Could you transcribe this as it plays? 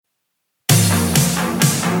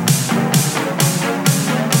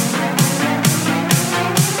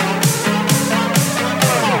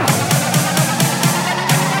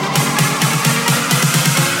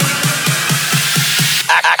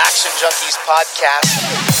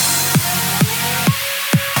podcast.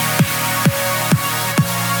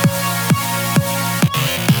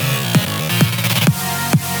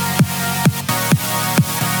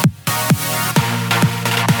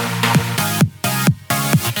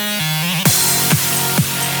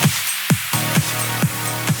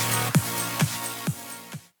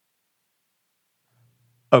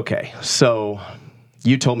 Okay, so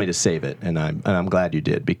you told me to save it, and I'm glad you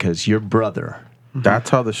did, because your brother. That's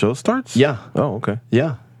how the show starts? Yeah. Oh, okay.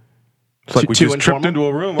 Yeah. It's like we just tripped into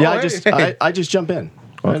a room. Yeah, Oh, I just jump in.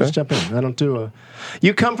 Okay. I just jump in. I don't do a.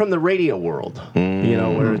 You come from the radio world, you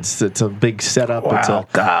know, where it's a big setup.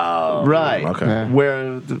 Wow. Right. Okay. Yeah.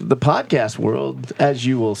 Where the podcast world, as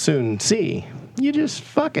you will soon see, you just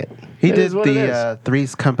fuck it. He It did is what it is. the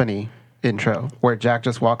Three's Company intro where Jack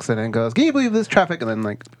just walks in and goes, "Can you believe this traffic?" And then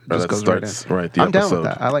like just goes right in. Right, the I'm down episode. with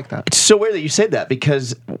that. I like that. It's so weird that you said that,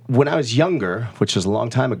 because when I was younger, which was a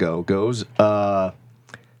long time ago, Goze,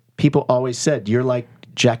 people always said, you're like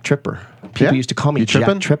Jack Tripper. People Yeah? used to call me You Jack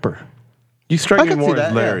tripping? Tripper. You strike I me can see more that,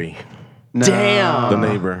 as yeah. Larry, No. Damn. the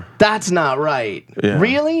neighbor. That's not right. Yeah.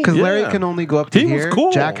 Really? Because Larry Yeah. can only go up to He was here.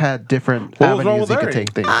 cool. Jack had different What was wrong avenues with he could Larry?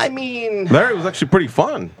 take things. I mean, Larry was actually pretty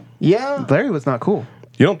fun. yeah. Larry was not cool.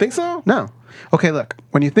 You don't think so? No. Okay, look.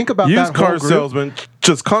 When you think about Used that whole car group, salesman,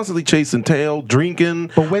 just constantly chasing tail,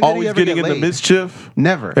 drinking, But when did he always ever getting get into laid? mischief.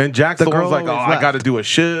 Never. And Jack's The the one's girl like, oh, always I left. got to do a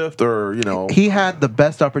shift, or, you know. he had the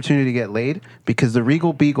best opportunity to get laid because the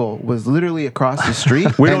Regal Beagle was literally across the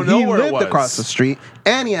street. We and don't know he where it lived was. across the street,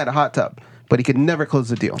 and he had a hot tub, but he could never close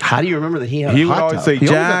the deal. How do you remember that he had He a would hot always tub? say, He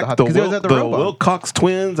always had the Jack, hot the, tub, 'cause he always had the Will, rowboat. Wilcox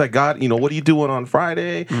twins, I got, what are you doing on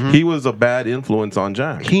Friday? He was a bad influence on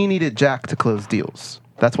Jack. He needed Jack to close deals.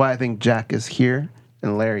 That's why I think Jack is here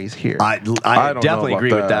and Larry's here. I don't know definitely about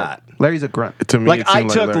agree with that. that. Larry's a grunt. To me, Like, it I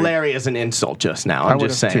seemed took like Larry as an insult just now. I I'm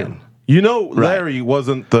just would've, saying. too. You know, Larry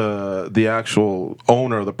wasn't the actual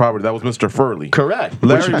owner of the property. That was Mr. Furley. Correct.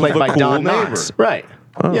 Larry Which was was played the by cool Don neighbor. Knotts. Right.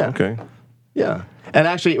 Oh, yeah. okay. Yeah. And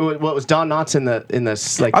actually, what was Don Knotts in the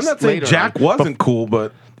like? I'm not saying later Jack on, wasn't cool,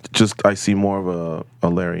 but just I see more of a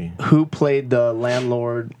Larry. Who played the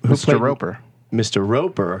landlord? Who Mr. played Roper. Mr.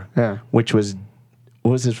 Roper. Yeah. Which was,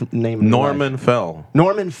 what was his name? in real Norman life? Fell.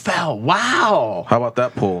 Norman Fell. Wow. How about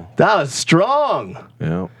that pull? That was strong.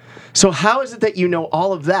 Yeah. So how is it that you know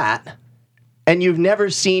all of that and you've never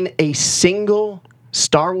seen a single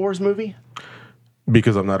Star Wars movie?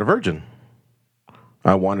 Because I'm not a virgin.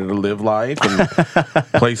 I wanted to live life and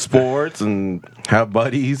play sports and have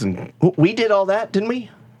buddies and We did all that, didn't we?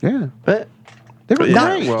 Yeah. But They were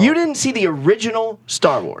Yeah, great. well- you didn't see the original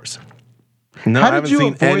Star Wars. no, I How did haven't you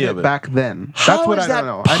seen avoid any it of it. back then? How That's what is I that don't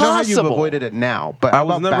know. I know how you've possible? avoided it now, but I how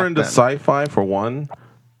was about never back into then? sci-fi for one,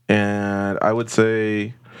 and I would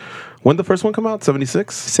say when did the first one come out?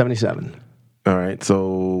 76. 77. All right,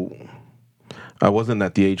 so I wasn't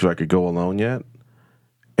at the age where I could go alone yet,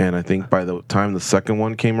 and I think by the time the second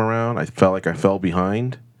one came around, I felt like I fell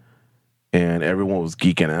behind, and everyone was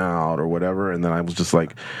geeking out or whatever, and then I was just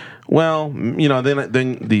like, well, then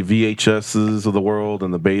the VHSs of the world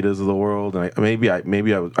and the betas of the world, and maybe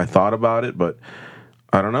I thought about it, but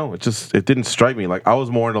I don't know, it didn't strike me. Like I was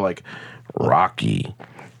more into like Rocky,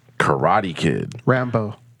 Karate Kid.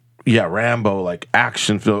 Rambo. Yeah, Rambo, like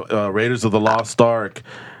action film, Raiders of the Lost Ark,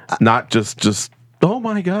 not just oh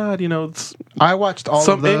my God, it's I watched all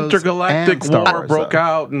some of those intergalactic and Star war Wars, broke though.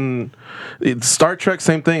 out, and Star Trek,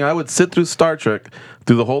 same thing. I would sit through Star Trek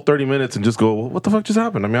through the whole 30 minutes and just go, well, what the fuck just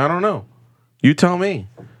happened? I mean, I don't know. You tell me.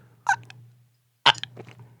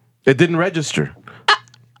 It didn't register.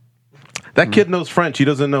 That kid knows French. He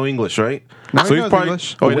doesn't know English, right? No, he knows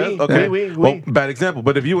English. Oh, he Oui, does? Okay. oui, oui, Well, oui. bad example.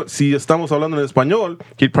 But if you si estamos hablando en español,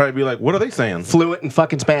 he'd probably be like, what are they saying? Fluent in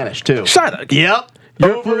fucking Spanish, too. Shut up. Yep.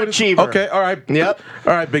 You're fluent in- Overachiever. Okay, all right. Yep.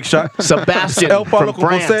 All right, big shot. Sebastian Él falo from con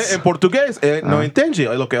France. você en portugués. No entende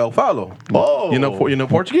lo que él falo. Oh. You know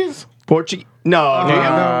Portuguese? Portuguese. No. do you?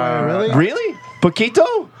 No, really? Really?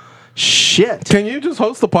 Poquito? Shit. Can you just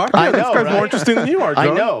host the podcast? I know, This guy's right? more interesting than you are, I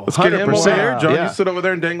John. know, Let's get him over 100%. here. John, Yeah. you sit over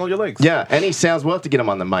there and dangle your legs. Yeah, and he sounds. We'll have to get him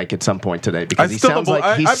on the mic at some point today I because he still sounds don't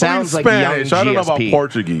like he I sounds believe like young Spanish. I don't know about GSP.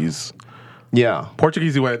 Portuguese. Yeah.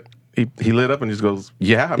 Portuguese, he lit up and just goes,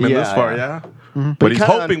 yeah, I'm in Yeah, this far, yeah. yeah. But he's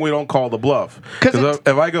kinda- hoping we don't call the bluff. 'Cause Because it's-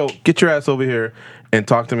 if I go, get your ass over here and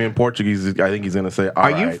talk to me in Portuguese, I think he's going to say, all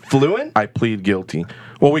Are right, you fluent? I plead guilty.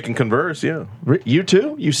 Well, we can converse, yeah. You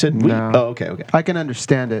too? You said we? No. Oh, okay. I can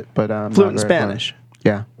understand it, but Fluent in Spanish.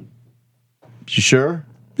 Yeah. You sure?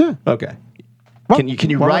 Yeah. Okay. Well, Can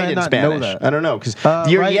you why would write I in not know Spanish? that? I don't know because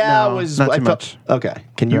your right yeah now, was not I too felt- much. Okay.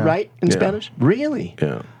 Can you Yeah. write in Yeah. Spanish? Really?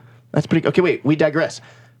 Yeah. That's pretty. Okay, wait. We digress.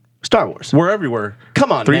 Star Wars. We're everywhere.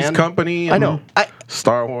 Come on, Three's man. Company. I know.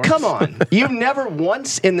 Star Wars. Come on. You've never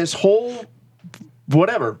once in this whole,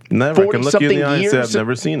 whatever, Never. I can look you in the eye and say I've years.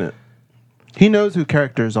 never seen it. He knows who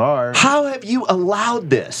characters are. How have you allowed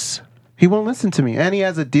this? He won't listen to me. And he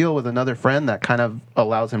has a deal with another friend that kind of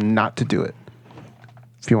allows him not to do it.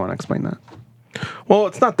 If you want to explain that. Well,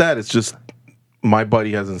 it's not that. It's just my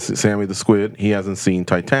buddy hasn't seen Sammy the Squid. He hasn't seen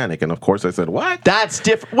Titanic. And of course I said, what? That's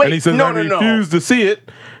different. Wait, And he says, no, I refuse to see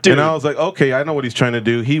it. Dude. And I was like, okay, I know what he's trying to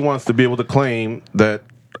do. He wants to be able to claim that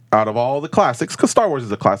out of all the classics, because Star Wars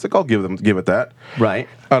is a classic, I'll give it that. Right.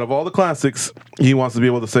 Out of all the classics, he wants to be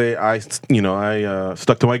able to say, I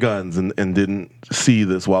stuck to my guns and didn't see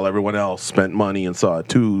this while everyone else spent money and saw it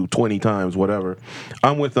 20 times, whatever.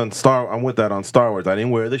 I'm with that on Star Wars. I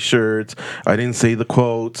didn't wear the shirts. I didn't say the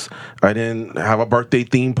quotes. I didn't have a birthday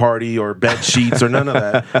theme party or bed sheets or none of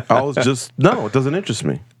that. I was just, no, it doesn't interest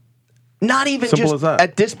me. Not even Simple just as that.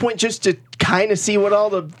 at this point, just to kind of see what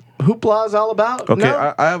all the hoopla is all about. Okay,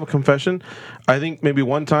 No. I have a confession. I think maybe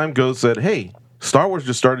one time Goze said, hey, Star Wars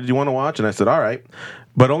just started. Do you want to watch? And I said, all right.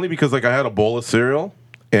 But only because I had a bowl of cereal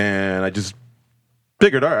and I just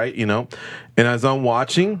figured, all right, And as I'm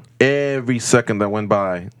watching, every second that went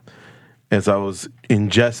by, as I was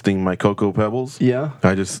ingesting my Cocoa Pebbles, Yeah.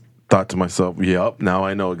 I just thought to myself, yep, now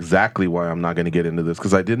I know exactly why I'm not going to get into this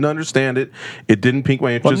because I didn't understand it. It didn't pique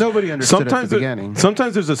my interest. Well, nobody understood at the beginning.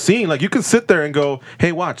 Sometimes there's a scene, like you can sit there and go,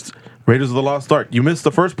 hey, watch Raiders of the Lost Ark. You missed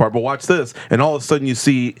the first part, but watch this. And all of a sudden you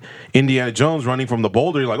see Indiana Jones running from the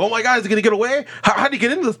boulder. You're like, oh my God, is he going to get away? How'd he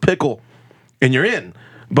get into this pickle? And you're in.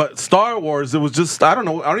 But Star Wars, it was just, I don't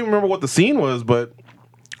know. I don't even remember what the scene was, but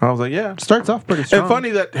I was like, yeah. Starts off pretty strong. And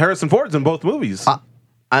funny that Harrison Ford's in both movies.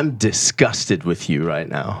 I'm disgusted with you right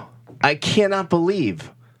now. I cannot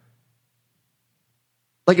believe.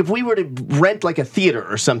 Like if we were to rent like a theater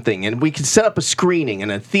or something and we could set up a screening in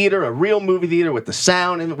a theater, a real movie theater with the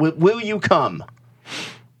sound, and will you come?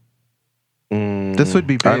 This would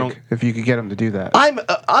be big if you could get him to do that.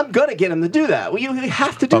 I'm gonna get him to do that. Well, you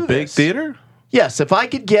have to do a big this. theater? Yes, if I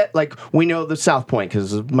could get, like, we know the South Point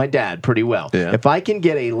because of my dad pretty well. Yeah. If I can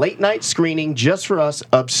get a late night screening just for us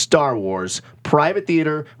of Star Wars, private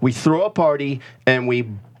theater, we throw a party and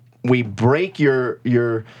we break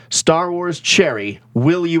your Star Wars cherry,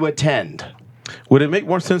 will you attend? Would it make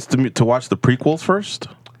more sense to watch the prequels first?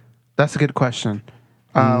 That's a good question.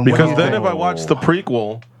 Because then if I watch the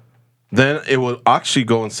prequel, then it will actually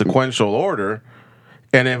go in sequential order.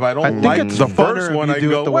 And if I don't like it's the funner first if one, you I do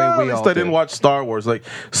it go, the way well, we at least all I didn't did. watch Star Wars. Like,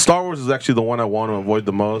 Star Wars is actually the one I want to avoid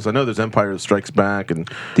the most. I know there's Empire Strikes Back and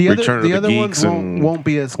Return of the other Geeks ones and won't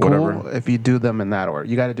be as cool whatever. if you do them in that order.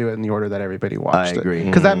 You got to do it in the order that everybody watched I agree.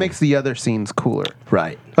 Because that makes the other scenes cooler.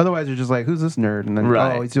 Right, Otherwise, you're just like, who's this nerd? And then,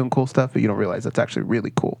 Right. oh, he's doing cool stuff, but you don't realize that's actually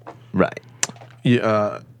really cool. right.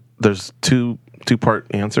 Yeah, there's two-part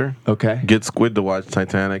answer. Okay. Get Squid to watch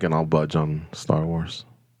Titanic, and I'll budge on Star Wars.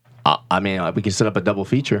 I mean, we can set up a double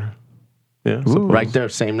feature Yeah, right there,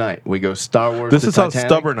 same night. We go Star Wars. This to is how Titanic.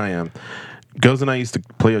 stubborn I am. Goze and I used to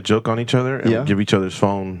play a joke on each other and Yeah. give each other's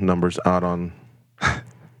phone numbers out on,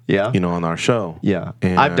 Yeah, on our show. yeah.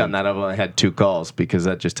 And I've done that. I've only had 2 calls because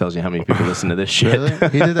that just tells you how many people listen to this shit. Really?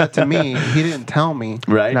 He did that to me. He didn't tell me.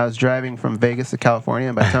 Right. And I was driving from Vegas to California.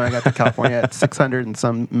 And by the time I got to California, I had 600 and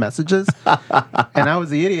some messages. And I was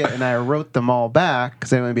the idiot. And I wrote them all back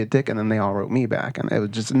because I didn't want to be a dick. And then they all wrote me back. And it was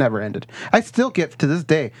just never ended. I still get, to this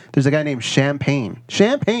day, there's a guy named Champagne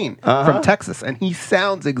from Texas. And he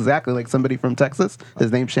sounds exactly like somebody from Texas.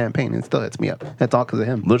 His name's Champagne. And it still hits me up. That's all because of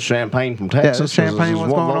him. Little Champagne from Texas. Champagne,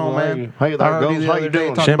 what's going on, man? Hey there, I heard Goze. you the How other you day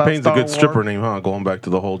doing? talking about Champagne's a Star good Wars. stripper name, huh? Going back to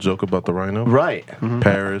the whole joke about the rhino. Right.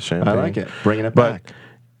 Paris, Champagne. I like it. Bringing it But back.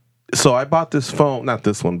 so I bought this phone, not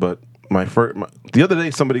this one, but the other day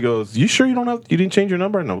somebody goes, "You sure you didn't change your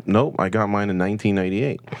number?" Nope. I got mine in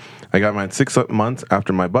 1998. I got mine 6 months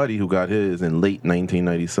after my buddy who got his in late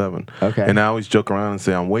 1997. Okay. And I always joke around and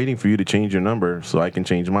say, "I'm waiting for you to change your number so I can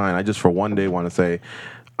change mine." I just for one day want to say,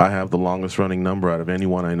 I have the longest running number out of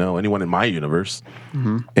anyone I know, anyone in my universe.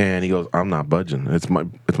 And he goes, "I'm not budging." It's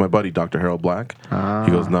my buddy, Dr. Harold Black.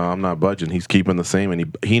 He goes, "No, I'm not budging." He's keeping the same,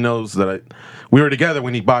 and he knows that we were together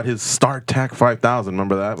when he bought his StarTAC 5000.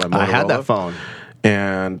 Remember that? I had that phone.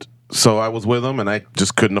 And so I was with him, and I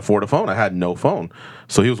just couldn't afford a phone. I had no phone.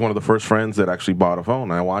 So he was one of the first friends that actually bought a phone.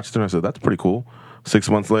 And I watched him, and I said, "That's pretty cool." 6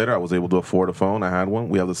 months later, I was able to afford a phone. I had one.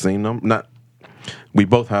 We have the same number. We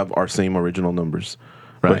both have our same original numbers.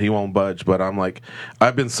 Right. But he won't budge. But I'm like,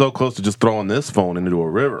 I've been so close to just throwing this phone into a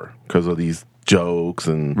river because of these jokes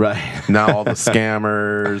and Right. now all the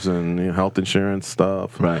scammers and health insurance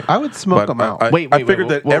stuff. Right. I would smoke But them out. I Wait, figured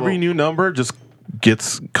that whoa, every whoa. new number just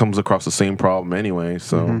comes across the same problem anyway.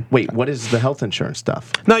 So Wait, what is the health insurance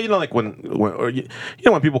stuff? no, like when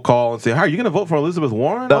people call and say, "How are you going to vote for Elizabeth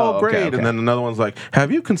Warren?" Oh, Oh, great! okay. And then another one's like,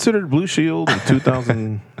 "Have you considered Blue Shield in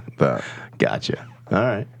 2000?" That Gotcha. All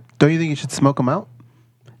right. Don't you think you should smoke him out?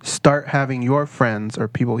 Start having your friends or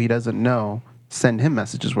people he doesn't know send him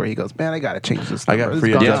messages where he goes, "Man, I got to change this. I number. got This free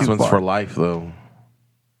has gone too adjustments far." for life though.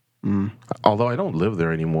 Although I don't live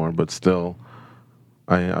there anymore, but still,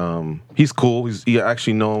 he's cool. He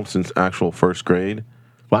actually know him since actual first grade.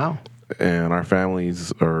 Wow. And our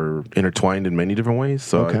families are intertwined in many different ways.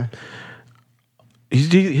 So Okay.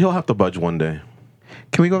 he'll have to budge one day.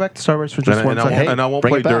 Can we go back to Star Wars for just one second? And I won't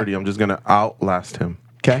bring play it back. dirty. I'm just going to outlast him.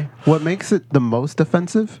 Okay. What makes it the most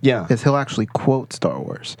offensive Yeah. is he'll actually quote Star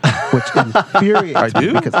Wars, which infuriates I me.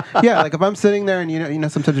 do? Because, like if I'm sitting there and you know,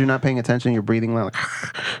 sometimes you're not paying attention, you're breathing loud, like,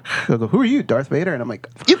 they'll go, "Who are you, Darth Vader?" And I'm like,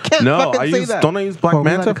 "You can't No, fucking say that." don't I use Black Are we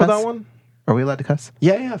allowed Manta to for that cuss? one? Are we allowed to cuss?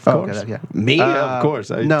 Yeah, of Oh, course. okay, yeah. Me, of course.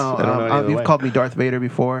 I don't know any other you've way. called me Darth Vader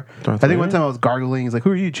before. Darth I think one Vader? time I was gargling. He's like, "Who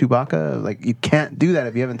are you, Chewbacca?" Like, you can't do that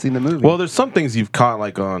if you haven't seen the movie. Well, there's some things you've caught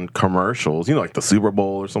like on commercials, like the Super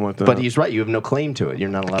Bowl or something like that. But he's right. You have no claim to it. You're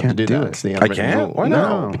not allowed to can't do do that. it. It's the I unwritten can't? rule. Why No,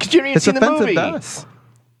 not? because you didn't it's see the offensive movie. to us.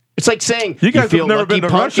 It's like saying you guys feel have never Lucky been to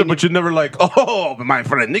Punch Russia, and but you're never like, "Oh, my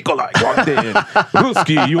friend Nikolai walked in.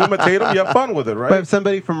 Ruski, you imitate him, you have fun with it, right?" But if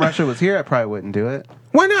somebody from Russia was here, I probably wouldn't do it.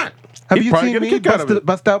 Why not? Have He'd you probably seen get a me kick out of it.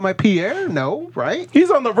 bust out my Pierre? No, right?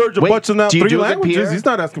 He's on the verge of Wait, busting out do you 3 do a good languages. Pierre? He's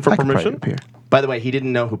not asking for I could probably permission. do Pierre. By the way, he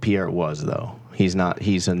didn't know who Pierre was, though. He's not.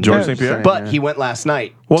 He's a George Yeah, St. Pierre? just But saying, he went last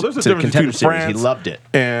night. Well, there's a to the difference Contender between Series. France He loved it.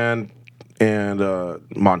 and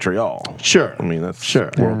Montreal. Sure. I mean, that's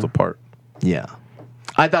Sure. worlds apart. Yeah.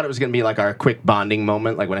 I thought it was going to be like our quick bonding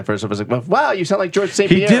moment. Like when I first was like, well, "Wow, you sound like George St.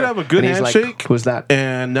 He Pierre." did have a good And he's handshake. Like, who's that?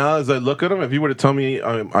 And now, as I look at him, if you were to tell me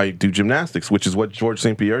I do gymnastics, which is what George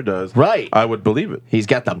St. Pierre does, Right. I would believe it. He's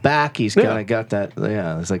got the back. He's Yeah. kind of got that.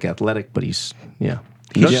 Yeah, it's like athletic, but he's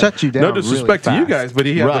He shut you down. No disrespect really to you fast. guys, but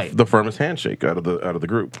he had Right. the firmest handshake out of the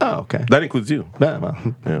group. Oh, okay. That includes you. Yeah, well,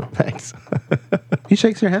 Yeah. thanks. He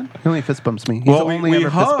shakes your hand. He only fist bumps me. He's Well, only we ever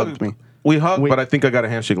fist bumped hugged. me. We hugged, We- but I think I got a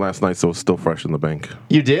handshake last night, so it's still fresh in the bank.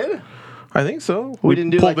 You did? I think so. We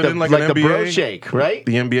didn't do pulled like it in the an NBA. bro shake, right?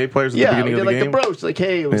 The NBA players at the Yeah, we beginning did of the like game. the bros. Like,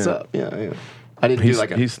 hey, what's Yeah. up? Yeah. I didn't He's, do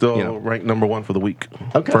like a. he's still you know. ranked number 1 for the week.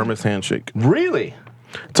 Okay. Firmest handshake. Really?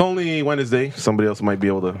 It's only Wednesday. Somebody else might be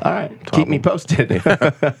able to. All right. top Keep me him. posted.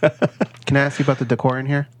 Can I ask you about the decor in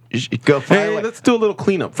here? Go fire Hey, away. let's do a little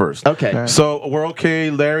cleanup first. Okay. Alright. So we're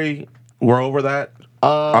okay, Larry. We're over that.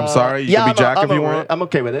 I'm sorry. You Yeah, can be Jack I'm if you over want. it. I'm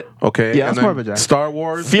okay with it. Okay. Yeah, and it's then more of a Jack. Star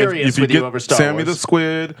Wars. Furious with you over Star Sammy Wars. the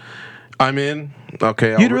Squid. I'm in.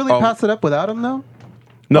 Okay. You'd really pass it up without him, though?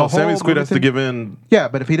 No, the Sammy whole the Squid movie has to thing? give in. Yeah,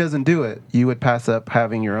 but if he doesn't do it, you would pass up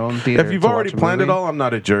having your own theater. If you've to already watch a planned it movie? all, I'm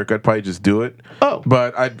not a jerk. I'd probably just do it. Oh.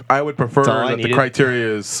 But I would prefer all I that the needed.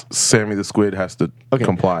 criteria is Sammy the Squid has to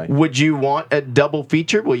comply. Would you want a double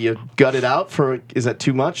feature? Will you gut it out for? Is that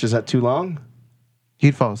too much? Is that too long?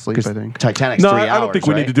 He'd fall asleep, I Because think. Titanic's No, 3 hours. I don't think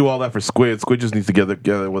we right? need to do all that for Squid. Squid just needs to get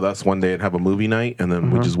together with us one day and have a movie night, and then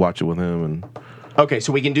we just watch it with him. And Okay,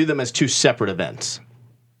 so we can do them as 2 separate events.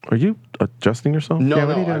 are you adjusting yourself? No, Yeah,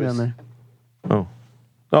 what no, are you I doing was- down there?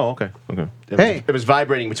 Oh, okay. Hey. it was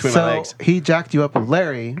vibrating between my So legs. he jacked you up with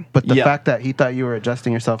Larry, but the Yeah. fact that he thought you were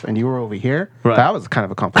adjusting yourself and you were over here, Right. that was kind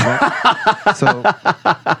of a compliment. So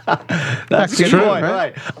That's good true. point,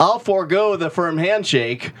 Right. I'll forego the firm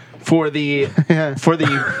handshake for the Yeah. for the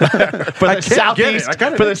for the get southeast it. I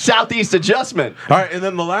got it. for the southeast adjustment. All right, and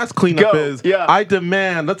then the last cleanup Go. is Yeah. I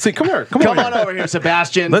demand. Let's see. Come here. Come On over here,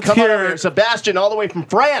 Sebastian. Let's Come on hear over here, it. Sebastian, all the way from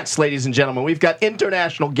France, ladies and gentlemen. We've got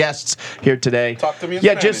international guests here today. Talk to me in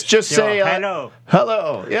Yeah, Spanish. just say hello.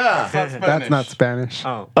 hello. Yeah. that's not Spanish.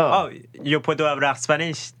 Oh, yo puedo hablar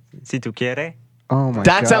Spanish si tú quieres. Oh my god.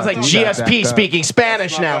 That sounds like dude, that GSP backed up. speaking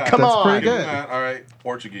Spanish now. bad. Come That's on. pretty good. All right,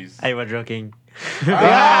 Portuguese. I was joking.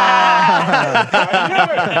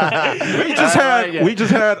 We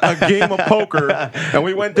just had a game of poker, and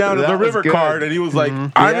we went down to That the was river good. card, and he was like,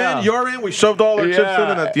 "I'm Yeah. in, you're in." We shoved all our chips in,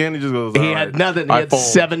 Yeah. and at the end, he just goes, He "All had right, nothing. He I had fold."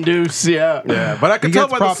 7 deuce. Yeah. Yeah, but I could He tell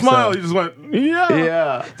gets by the props, smile, though. he just went, "Yeah."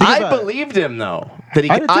 Yeah, Think I about it. believed him though. That he,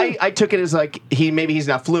 I did too. I took it as like maybe he's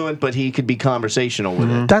not fluent, but he could be conversational with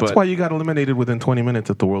it. That's But why you got eliminated within 20 minutes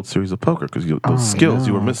at the World Series of Poker because those skills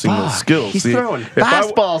you were missing those Fuck, skills. he's See, throwing if I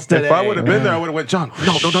fastballs If I today. would have been there, I would have went, John.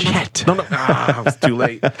 No. Ah, it was too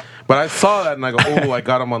late. But I saw that and I go, oh, I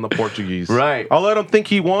got him on the Portuguese. Right. I'll let him think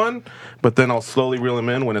he won, but then I'll slowly reel him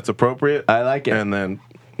in when it's appropriate. I like it. And then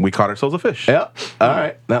we caught ourselves a fish. Yep. All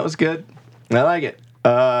right, that was good. I like it.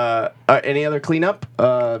 All right, any other cleanup?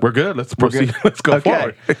 We're good. Let's proceed. good. Let's go Okay.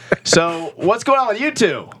 forward. So what's going on with you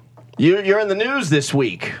two? You're in the news this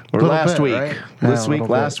week or Little last bit, week. right? This Yeah, a week, little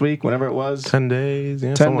last week, whenever it was. 10 days. Yeah,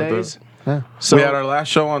 10 something like days. that. Yeah. So We had our last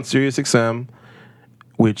show on Sirius XM,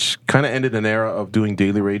 which kind of ended an era of doing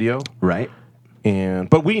daily radio. right.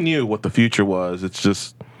 But we knew what the future was. It's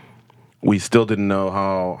just we still didn't know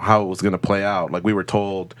how it was going to play out. Like we were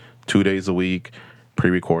told 2 days a week,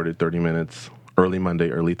 pre-recorded 30 minutes, early Monday,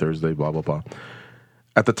 early Thursday, blah blah blah.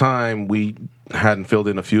 At the time, we hadn't filled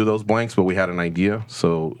in a few of those blanks, but we had an idea.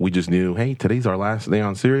 So we just knew, hey, today's our last day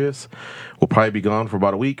on Sirius. We'll probably be gone for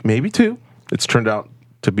about a week, maybe 2. It's turned out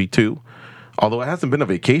to be 2. Although it hasn't been a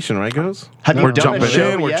vacation, right, Goze? Have you We're done a jumping show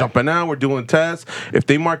in, we're yet? jumping out, we're doing tests. If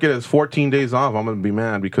they mark it as 14 days off, I'm going to be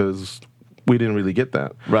mad because we didn't really get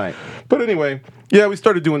that. Right. But anyway, yeah, we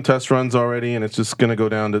started doing test runs already, and it's just going to go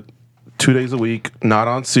down to 2 days a week, not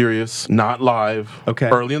on Sirius, not live. Okay.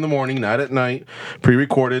 Early in the morning, not at night.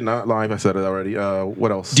 Pre-recorded, not live. I said it already.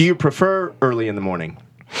 What else? Do you prefer early in the morning?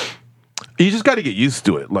 You just got to get used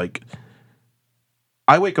to it. Like,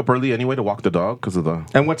 I wake up early anyway to walk the dog because of the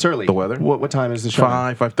And what's early? The weather? What time is the show?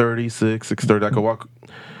 5:30, 6:30. I could walk.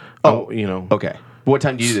 Oh, you know. Okay. What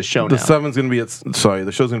time do you do the show The now? 7's going to be at. Sorry,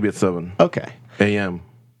 the show's going to be at 7 Okay. a.m.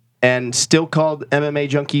 And still called MMA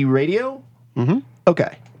Junkie Radio? Mm-hmm.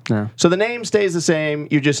 Okay. Yeah. So the name stays the same.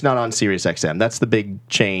 You're just not on Sirius XM. That's the big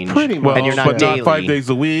change. Pretty much. Well, and you're not but daily. not 5 days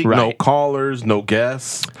a week. No Right. callers, no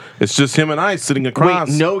guests. It's just him and I sitting across.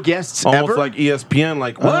 Wait, no guests Almost ever? like ESPN.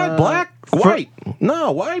 Like what? Black, white?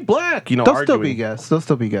 No, white, black. You know, There'll arguing. still be guests. There'll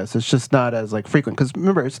still be guests. It's just not as like frequent. Because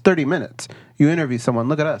remember, it's 30 minutes. You interview someone.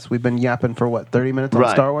 Look at us. We've been yapping for what 30 minutes on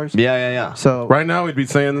Right. Star Wars. Yeah. So Right now, we'd be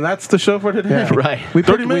saying that's the show for today. Yeah. Right. We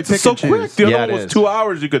 30 pick- minutes we is so pick and quick. choose. The other Yeah, one it was is. 2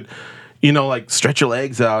 hours. You could, like stretch your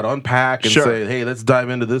legs out, unpack, and Sure. say, "Hey, let's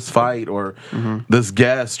dive into this fight or this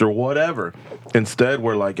guest or whatever." Instead,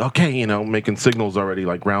 we're like, okay, making signals already,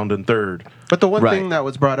 like round and third. But the one Right. thing that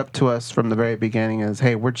was brought up to us from the very beginning is,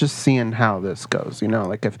 hey, we're just seeing how this goes.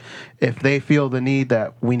 Like if they feel the need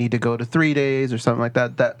that we need to go to 3 days or something like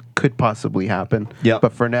that, that could possibly happen. Yep.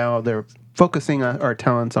 But for now, they're focusing our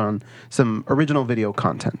talents on some original video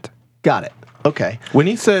content. Got it. Okay. When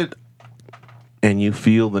he said, "and you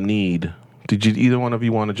feel the need," did you either one of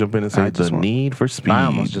you want to jump in and say I the just want- need for speed? I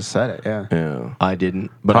almost just said it. Yeah. Yeah. I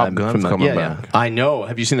didn't, but Top I'm Gun's familiar. coming Yeah. back. I know.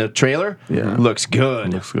 Have you seen the trailer? Yeah. Looks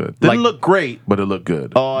good. Looks good. Like- Didn't look great, but it looked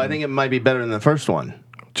good. Oh, I think it might be better than the first one.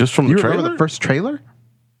 Just from You the remember trailer. the first trailer?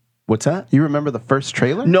 What's that? You remember the first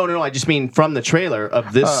trailer? No. I just mean from the trailer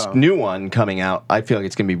of this Oh. new one coming out. I feel like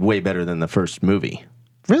it's going to be way better than the first movie.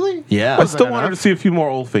 Really? Yeah. I still that wanted to enough? see a few more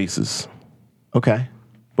old faces, Okay.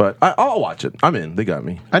 but I'll watch it. I'm in. They got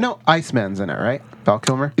me. I know Iceman's in it, right? Val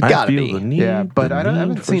Kilmer. It gotta I feel be. the need. Yeah, but the I need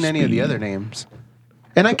haven't for seen any of the speed. other names.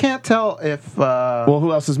 And I can't tell if Well,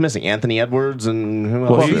 who else is missing? Anthony Edwards and who else?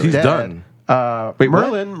 Well, is he's there? done. Wait, what?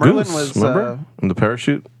 Merlin Goose, was remember in the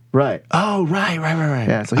parachute. Right. Oh, right.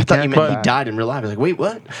 Yeah, so I he thought you can't meant come he back. died in real life. I was like, wait,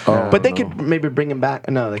 what? Oh, but they no. could maybe bring him back.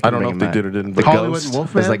 No, they I couldn't don't know bring if they him did back. or didn't. The but Hollywood Ghost and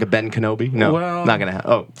Wolfman? is like a Ben Kenobi. No, Well, not gonna.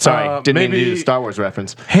 Oh, sorry, didn't mean to do maybe- the Star Wars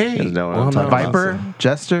reference. Hey, Doesn't know what well, I'm talking no. about. Viper,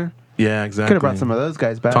 Jester. Yeah, exactly. Could have brought some of those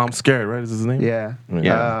guys back. Tom Scared, right? Is his name? Yeah.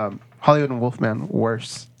 Yeah. Hollywood and Wolfman,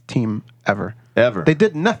 worst team ever. Ever. They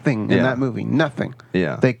did nothing in Yeah. that movie. Nothing.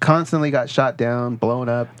 Yeah. They constantly got shot down, blown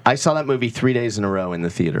up. I saw that movie 3 days in a row in the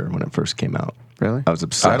theater when it first came out. Really? I was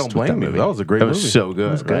obsessed. I don't with blame that you. movie. That was a great It was movie. so good,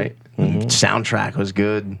 was good. right? Soundtrack was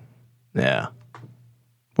good. Yeah.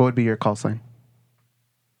 What would be your call sign?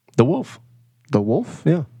 The Wolf. The Wolf?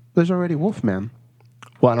 Yeah. There's already Wolfman.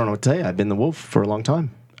 Well, I don't know what to tell you. I've been the Wolf for a long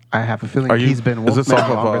time. I have a feeling Are you- he's been is this Wolfman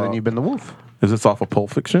off of, longer than you've been the Wolf. Is this off of Pulp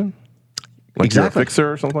Fiction? Like Exactly. You're a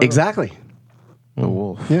fixer or something? Like Exactly. The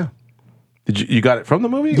Wolf. Yeah. That? Did you got it from the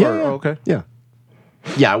movie? Yeah. Or, oh, okay. Yeah.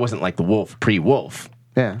 Yeah, I wasn't like the Wolf pre-Wolf.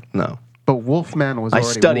 Yeah. No. But Wolfman was I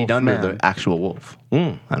already studied under Wolfman. the actual Wolf. I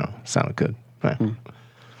don't know. Sounded good. Right.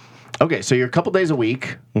 Okay, so you're a couple days a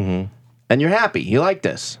week, and you're happy. You like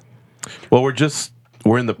this. Well, we're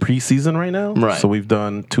in the preseason right now. Right. So we've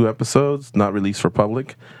done 2 episodes, not released for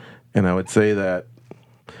public. And I would say that,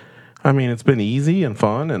 I mean, it's been easy and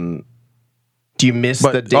fun. And Do you miss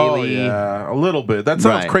the daily? Oh, yeah, a little bit. That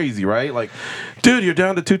sounds Right. crazy, right? Like, dude, you're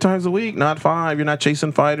down to 2 times a week, not 5. You're not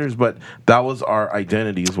chasing fighters. But that was our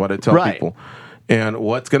identity, is what I tell Right. people. And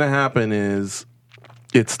what's going to happen is,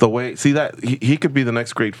 it's the way. See that he could be the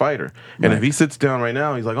next great fighter, and if he sits down right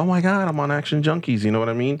now, he's like, "Oh my God, I'm on Action Junkies." You know what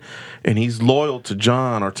I mean? And he's loyal to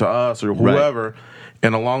John or to us or whoever.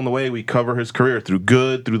 And along the way, we cover his career through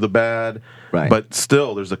good, through the bad. Right. But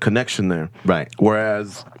still, there's a connection there. Right.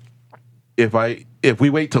 Whereas, if we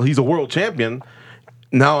wait till he's a world champion,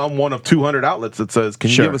 now I'm one of 200 outlets that says, can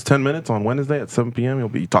you Sure. give us 10 minutes on Wednesday at 7 p.m.? You'll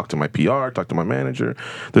be talk to my PR, talk to my manager.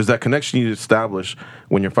 There's that connection you establish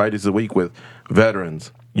when your fight is a week with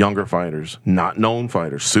veterans, younger fighters, not known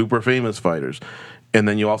fighters, super famous fighters. And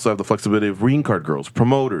then you also have the flexibility of green card girls,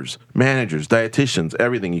 promoters, managers, dietitians,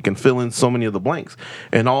 everything. You can fill in so many of the blanks.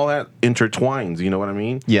 And all that intertwines, you know what I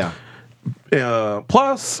mean? Yeah.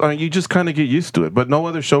 Plus, you just kind of get used to it. But no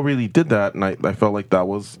other show really did that, and I felt like that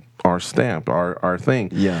was our stamp, our thing.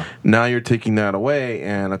 Yeah. Now you're taking that away,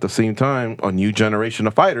 and at the same time, a new generation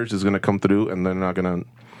of fighters is going to come through, and they're not going to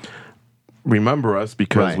remember us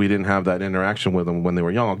because Right. we didn't have that interaction with them when they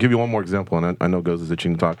were young. I'll give you one more example, and I know Goze is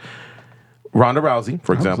itching to talk. Ronda Rousey,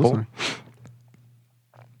 for example.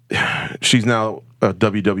 She's now a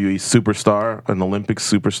WWE superstar, an Olympic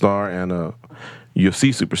superstar, and a UFC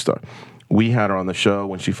superstar. We had her on the show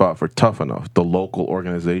when she fought for Tough Enough, the local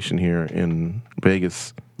organization here in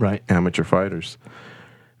Vegas, Right. amateur fighters.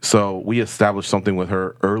 So we established something with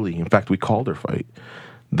her early. In fact, we called her fight.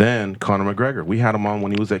 Then Conor McGregor, we had him on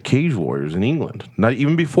when he was at Cage Warriors in England, not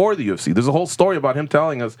even before the UFC. There's a whole story about him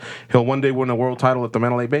telling us he'll one day win a world title at the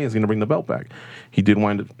Mandalay Bay and he's going to bring the belt back. He did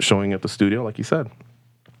wind up showing at the studio, like he said.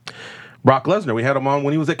 Brock Lesnar, we had him on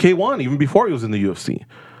when he was at K1, even before he was in the UFC.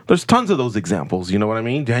 There's tons of those examples, you know what I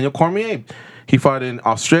mean? Daniel Cormier, he fought in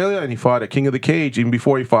Australia and he fought at King of the Cage, even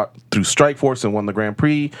before he fought through Strikeforce and won the Grand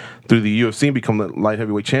Prix, through the UFC and become the light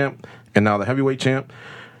heavyweight champ, and now the heavyweight champ.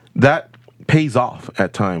 That pays off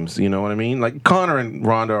at times, you know what I mean? Like Conor and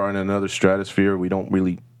Ronda are in another stratosphere. We don't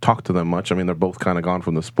really talk to them much. I mean, they're both kind of gone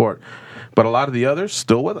from the sport. But a lot of the others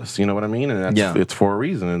still with us, you know what I mean? And it's for a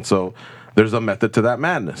reason. And so there's a method to that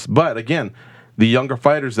madness. But again, the younger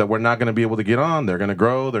fighters that we're not going to be able to get on, they're going to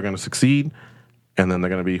grow, they're going to succeed, and then they're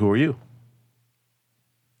going to be, who are you?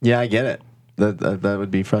 Yeah, I get it. That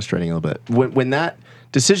would be frustrating a little bit. When that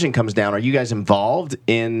decision comes down, are you guys involved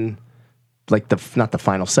in, like, not the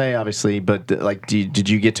final say, obviously, but like, did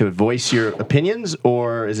you get to voice your opinions,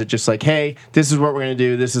 or is it just like, hey, this is what we're going to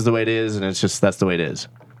do, this is the way it is, and it's just that's the way it is?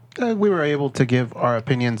 We were able to give our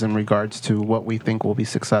opinions in regards to what we think will be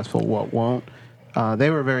successful, what won't. They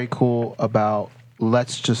were very cool about,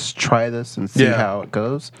 let's just try this and see how it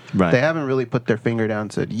goes. Right. They haven't really put their finger down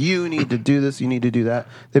and said, you need to do this, you need to do that.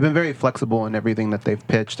 They've been very flexible in everything that they've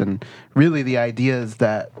pitched, and really the ideas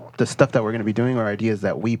that, the stuff that we're going to be doing are ideas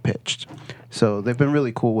that we pitched. So they've been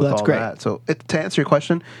really cool with Well, that's all great. that. So to answer your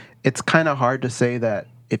question, it's kind of hard to say that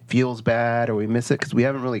it feels bad or we miss it because we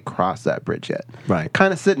haven't really crossed that bridge yet. Right.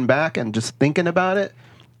 Kind of sitting back and just thinking about it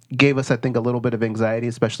gave us, I think, a little bit of anxiety,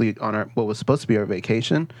 especially on our what was supposed to be our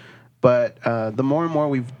vacation. But the more and more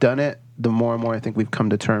we've done it, the more and more I think we've come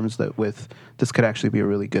to terms that with this could actually be a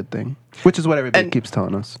really good thing, which is what everybody keeps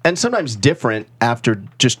telling us. And sometimes different after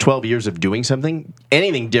just 12 years of doing something.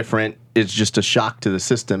 Anything different is just a shock to the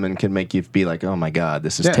system and can make you be like, oh my God,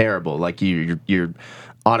 this is terrible. Like your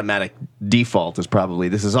automatic default is probably,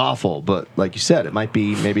 this is awful. But like you said, it might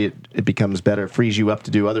be, maybe it becomes better, frees you up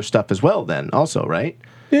to do other stuff as well then also, right?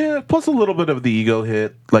 Yeah, plus a little bit of the ego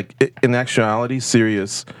hit. Like, in actuality,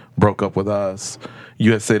 Sirius broke up with us.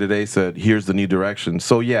 USA Today said, here's the new direction.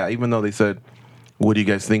 So, yeah, even though they said, what do you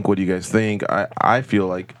guys think? What do you guys think? I feel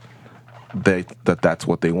like that's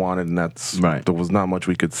what they wanted, and that's right. There was not much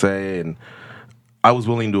we could say. And I was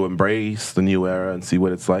willing to embrace the new era and see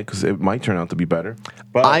what it's like, because it might turn out to be better.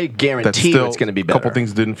 But I guarantee you it's going to be better. A couple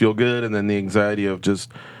things didn't feel good, and then the anxiety of just...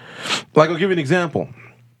 Like, I'll give you an example.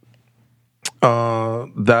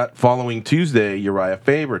 That following Tuesday, Uriah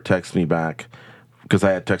Faber texted me back because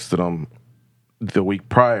I had texted him the week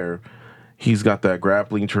prior. He's got that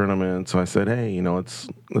grappling tournament, so I said, "Hey, let's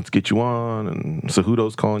get you on." And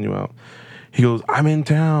Cejudo's calling you out. He goes, "I'm in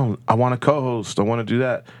town. I want to co-host. I want to do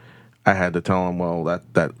that." I had to tell him, "Well,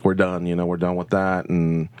 that we're done. We're done with that."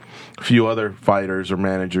 And a few other fighters or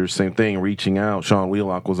managers, same thing, reaching out. Sean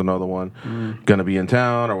Wheelock was another one, going to be in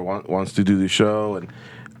town or wants to do the show. And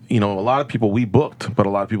a lot of people we booked, but a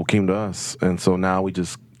lot of people came to us, and so now we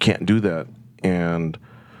just can't do that. And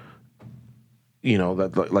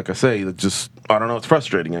that, like I say, that just, I don't know, it's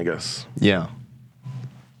frustrating, I guess. Yeah.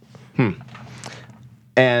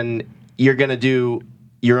 And you're gonna do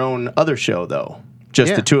your own other show though,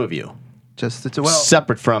 just the two of you,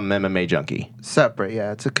 separate from MMA Junkie. Separate,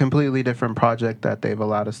 yeah. It's a completely different project that they've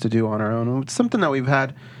allowed us to do on our own. It's something that we've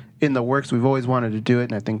had in the works. We've always wanted to do it,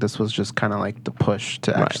 and I think this was just kind of like the push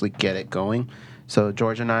to actually get it going. So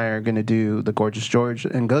George and I are going to do the Gorgeous George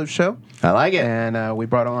and Goze show. I like it. And we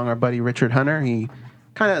brought along our buddy Richard Hunter. He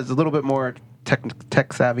kind of is a little bit more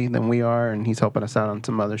tech savvy than we are, and he's helping us out on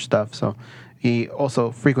some other stuff. So he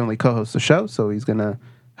also frequently co-hosts the show, so he's going to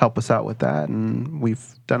help us out with that. And we've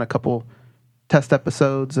done a couple test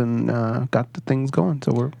episodes and got the things going.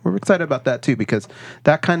 So we're excited about that too, because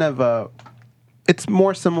that kind of it's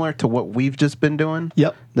more similar to what we've just been doing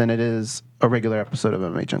than it is a regular episode of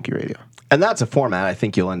MMA Junkie Radio. And that's a format I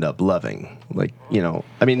think you'll end up loving. Like,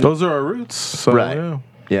 I mean, those are our roots. So, right.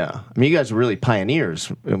 Yeah. I mean, you guys were really pioneers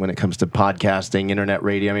when it comes to podcasting, internet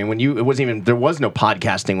radio. I mean, there was no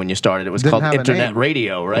podcasting when you started. It was called internet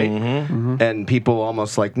radio, right? Mm-hmm. And people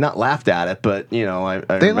almost not laughed at it, but,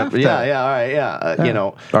 I they remember, laughed yeah, at it. yeah, all right,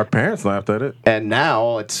 yeah. Our parents laughed at it. And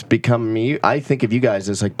now it's become, I think of you guys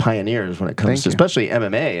as pioneers when it comes to, especially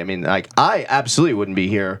MMA. I mean, I absolutely wouldn't be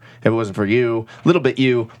here if it wasn't for you. A little bit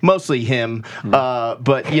you, mostly him.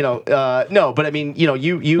 But, no, but I mean,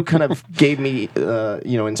 you kind of gave me,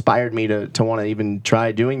 inspired me to want to even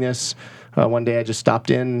try doing this. One day I just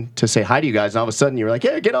stopped in to say hi to you guys, and all of a sudden you were like,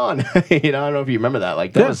 "Yeah, get on." I don't know if you remember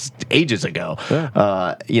that. That was ages ago.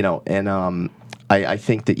 Yeah. I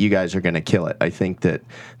think that you guys are going to kill it. I think that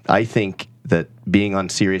being on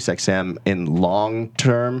SiriusXM in long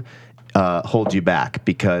term holds you back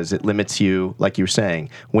because it limits you, like you were saying.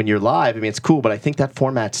 When you're live, I mean, it's cool, but I think that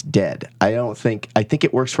format's dead. I think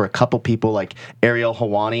it works for a couple people like Ariel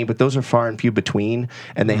Helwani, but those are far and few between,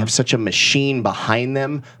 and they have such a machine behind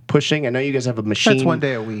them pushing. I know you guys have a machine. That's 1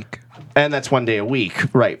 day a week. And that's 1 day a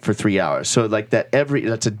week, right, for 3 hours. So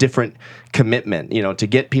that's a different commitment, to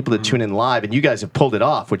get people to tune in live, and you guys have pulled it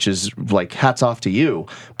off, which is hats off to you.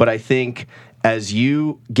 But I think as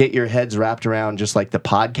you get your heads wrapped around just the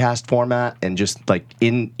podcast format and just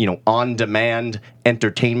on demand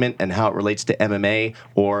entertainment and how it relates to MMA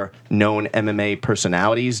or known MMA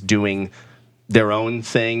personalities doing their own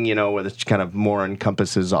thing, where it kind of more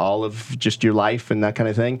encompasses all of just your life and that kind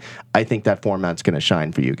of thing, I think that format's going to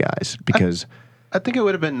shine for you guys because I think it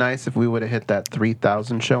would have been nice if we would have hit that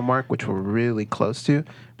 3,000 show mark, which we're really close to,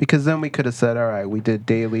 because then we could have said, all right, we did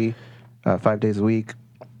daily, 5 days a week,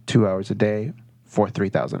 2 hours a day for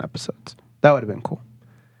 3,000 episodes. That would have been cool.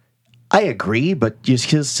 I agree, but you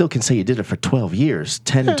still can say you did it for 12 years,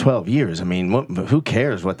 10, 12 years. I mean, who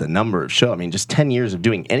cares what the number of show? I mean, just 10 years of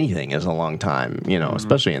doing anything is a long time,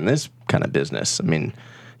 especially in this kind of business. I mean,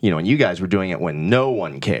 and you guys were doing it when no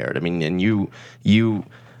one cared. I mean, and you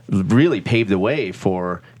really paved the way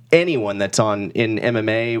for anyone that's in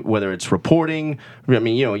MMA, whether it's reporting. I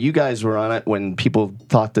mean, you guys were on it when people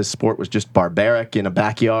thought this sport was just barbaric in a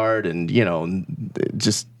backyard and,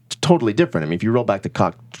 just totally different. I mean, if you roll back the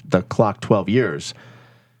clock 12 years,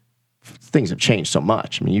 things have changed so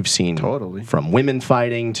much. I mean, you've seen from women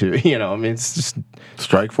fighting to, I mean, it's just...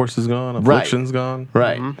 Strike Force is gone. Affliction's gone.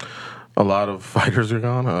 Right. Mm-hmm. A lot of fighters are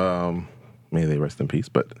gone. May they rest in peace,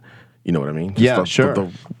 but you know what I mean?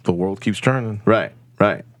 Sure. The world keeps turning. Right.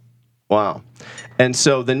 Wow. And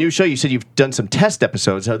so the new show, you said you've done some test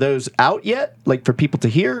episodes. Are those out yet, for people to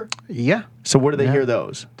hear? Yeah. So where do they hear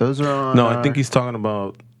those? Those are on... No, I think he's talking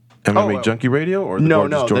about MMA Junkie Radio or the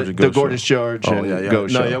Gorgeous George and Goze the Gorgeous George and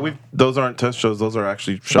Goze show. No, those aren't test shows. Those are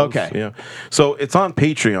actually shows. Okay. Yeah. So it's on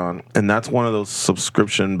Patreon, and that's one of those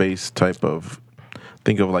subscription-based type of...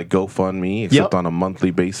 Think of GoFundMe, except on a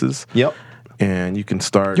monthly basis. Yep. And you can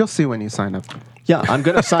start... You'll see when you sign up. Yeah, I'm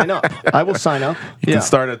going to sign up. I will sign up. You can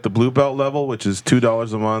start at the blue belt level, which is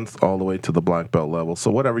 $2 a month, all the way to the black belt level. So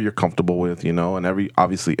whatever you're comfortable with, and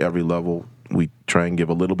obviously every level we try and give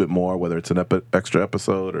a little bit more, whether it's an extra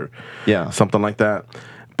episode or something like that.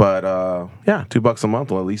 But $2 a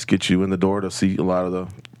month will at least get you in the door to see a lot of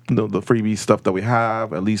the freebie stuff that we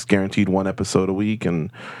have. At least guaranteed one episode a week,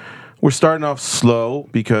 and we're starting off slow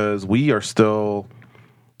because we are still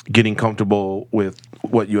getting comfortable with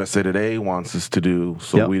what USA Today wants us to do.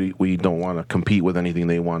 So we don't want to compete with anything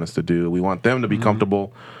they want us to do. We want them to be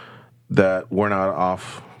comfortable that we're not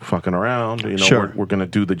off fucking around. We're going to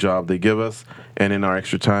do the job they give us, and in our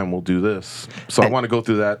extra time, we'll do this. So I want to go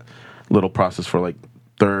through that little process for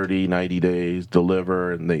 30, 90 days,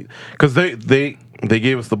 deliver, and because they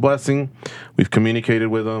gave us the blessing. We've communicated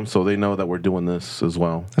with them, so they know that we're doing this as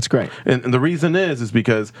well. That's great. And the reason is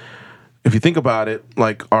because if you think about it,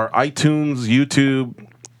 our iTunes, YouTube,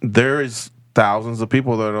 there is thousands of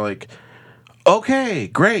people that are okay,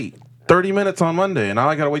 great, 30 minutes on Monday, and now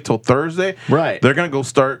I got to wait till Thursday. Right. They're going to go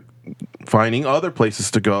start finding other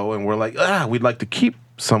places to go, and we're we'd like to keep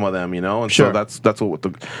some of them, and so that's what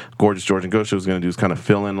the Gorgeous George and Goze show is going to do, is kind of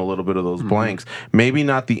fill in a little bit of those blanks. Maybe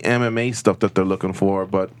not the MMA stuff that they're looking for,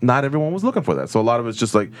 but not everyone was looking for that. So a lot of it's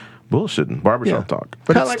just bullshit and barbershop talk.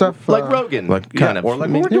 But it's stuff like Rogan, kind of. Or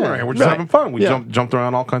what we're doing right here. We're just having fun. We jumped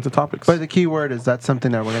around all kinds of topics. But the key word is that's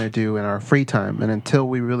something that we're going to do in our free time. And until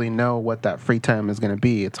we really know what that free time is going to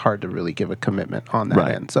be, it's hard to really give a commitment on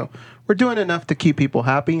that end. So we're doing enough to keep people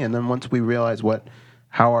happy. And then once we realize what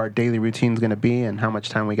how our daily routine is going to be and how much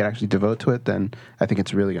time we can actually devote to it, then I think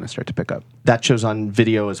it's really going to start to pick up. That show's on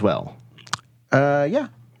video as well. Yeah,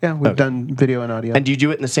 we've done video and audio. And do you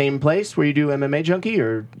do it in the same place where you do MMA Junkie,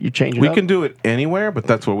 or you change it We up? can do it anywhere, but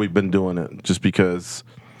that's where we've been doing it, just because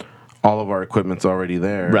all of our equipment's already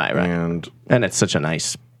there. Right. And it's such a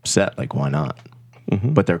nice set. Like, why not?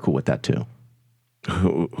 Mm-hmm. But they're cool with that too.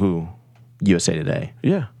 who? USA Today.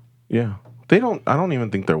 Yeah. They don't. I don't even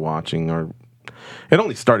think they're watching. Or it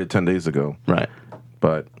only started 10 days ago. Right.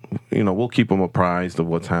 But we'll keep them apprised of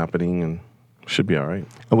what's happening, and should be all right.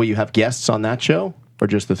 And will you have guests on that show, or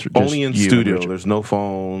just the Only in you and studio. Richard? There's no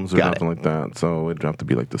phones or Got nothing like that. So it'd have to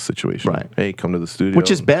be like this situation. Right. Hey, come to the studio.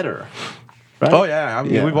 Which is better. Right? Oh yeah. I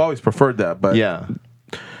mean, we've always preferred that. But Yeah.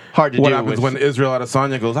 Hard to what do. happens with- when Israel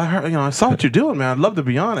Adesanya goes? I heard. I saw what you're doing, man. I'd love to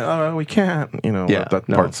be on it. Oh, we can't. Yeah, that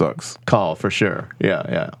no. part sucks. call for sure.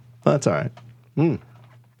 Yeah. Well, that's all right.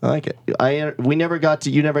 I like it. We never got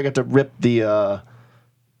to. You never got to rip the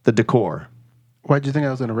decor. Why'd you think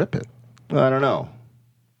I was going to rip it? I don't know.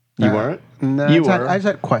 You weren't. No, You I were. just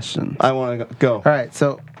had questions. I want to go. All right,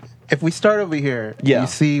 so if we start over here, Yeah. you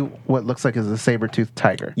see what looks like is a saber-toothed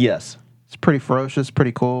tiger. Yes. It's pretty ferocious,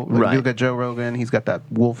 pretty cool. Like, Right. you look at Joe Rogan, he's got that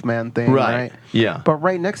Wolfman thing, Right. right? Yeah. But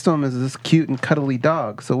right next to him is this cute and cuddly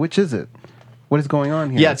dog. So which is it? What is going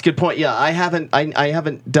on here? Yeah, it's a good point. Yeah, I haven't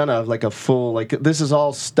done a full this is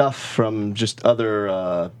all stuff from just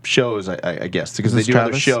other shows, I guess, because they this do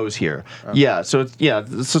other Travis? shows here. Yeah, so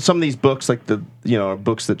so some of these books, like the are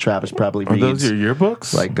books that Travis probably Are reads. those your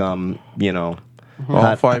yearbooks? Like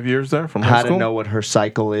all 5 years there from high how school? to know what her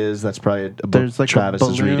cycle is. That's probably a book There's like Travis a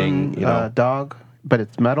is balloon, reading. dog, but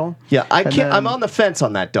it's metal. Yeah, I And can't. I'm then- on the fence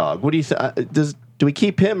on that dog. What do you think? Do we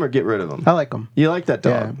keep him or get rid of him? I like him. You like that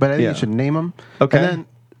dog? Yeah, but I think you should name him. Okay. And then,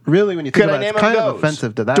 really, when you think Could I about it, name it's him kind Goze? of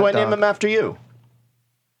offensive to that Do I dog. name him after you?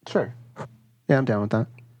 Sure. Yeah, I'm down with that.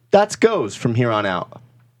 That's Goze from here on out.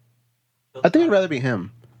 I think I'd rather be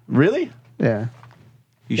him. Really? Yeah.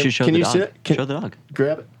 You should show Can the you dog. sit? Show the dog.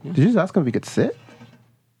 Grab it. Did you just ask him if he could sit?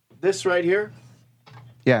 This right here.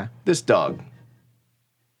 Yeah. This dog.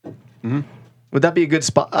 Would that be a good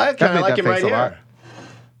spot? I kind of made like that him right face a lot. here.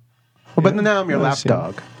 Well, but now I'm your lap Let's see.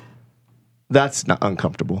 dog. That's not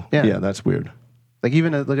uncomfortable. Yeah. That's weird. Like,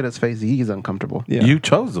 even look at his face, he's uncomfortable. Yeah. You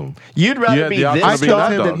chose them. You'd rather had be the option I this to be chose that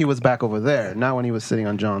dog. him dog. that he was back over there, not when he was sitting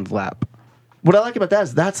on John's lap. What I like about that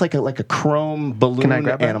is that's like a chrome balloon Can I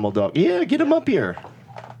grab that? animal dog. Yeah, get him up here.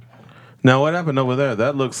 Now, what happened over there?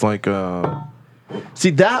 That looks like See,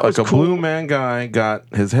 that was a cool. blue man guy got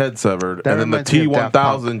his head severed, That and then the reminds me of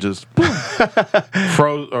Daft T1000 just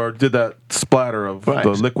froze or did that splatter of Right. the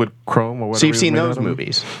liquid chrome or whatever. So you've he seen made those out of.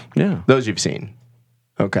 movies? Yeah. Those you've seen.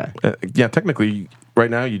 Okay. Yeah, technically,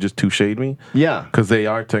 right now you just touche'd me. Yeah. Because they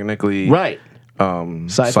are technically Right.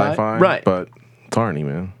 sci-fi. Right. But it's Arnie,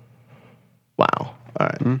 man. Wow. All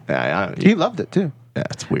right. Yeah, He loved it, too.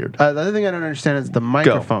 it's weird. The other thing I don't understand is the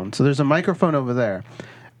microphone. So there's a microphone over there,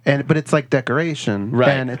 but it's like decoration, Right.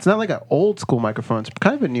 And it's not like an old school microphone. It's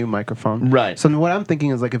kind of a new microphone, Right. So what I'm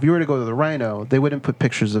thinking is, like, if you were to go to the Rhino, they wouldn't put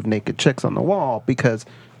pictures of naked chicks on the wall because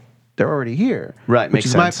they're already here, Right, Which makes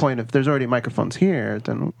is sense. my point. If there's already microphones here,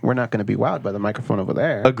 then we're not going to be wowed by the microphone over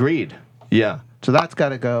there. Agreed. Yeah. So that's got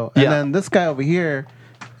to go. And Yeah. then this guy over here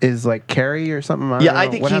is like Carrie or something. Yeah, don't I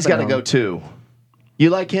know. think What he's got to happened to go him? too. You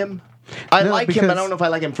like him? I No, like him, but I because- don't know if I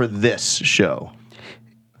like him for this show.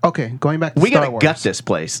 Okay, going back to We Star got to Wars. gut this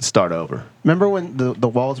place and start over. Remember when the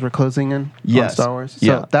walls were closing in on Yes. Star Wars? So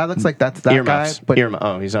Yeah. that looks like that's that Earmuffs. guy. But,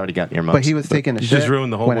 Oh, he's already got earmuffs. but he was taking a you shit just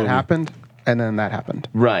ruined the whole when it movie. happened, and then that happened.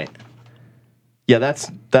 Right. Yeah,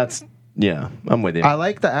 that's yeah, I'm with you. I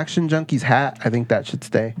like the Action Junkies hat. I think that should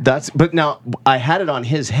stay. But now I had it on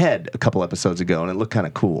his head a couple episodes ago, and it looked kind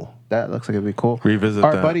of cool. That looks like it'd be cool. Revisit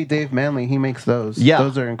Our that. buddy Dave Manley, he makes those. Yeah,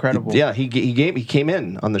 Those are incredible. Yeah, he came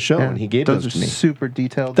in on the show Yeah. and he gave those those are to me. super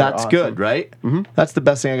detailed. They're That's awesome. good, right? Mm-hmm. That's the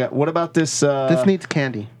best thing I got. What about this? This needs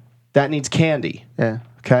candy. that needs candy. Yeah.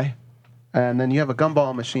 Okay. And then you have a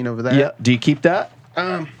gumball machine over there. Yeah. Do you keep that?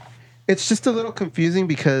 It's just a little confusing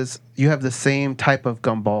because you have the same type of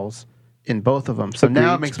gumballs in both of them. So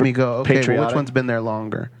now it Agreed. makes me go, okay, well, which Patriotic. one's been there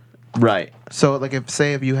longer? Right. So, like,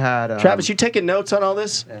 if you had Travis, you taking notes on all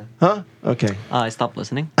this? Yeah. Huh? Okay. I stopped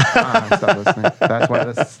listening. stop listening. That's why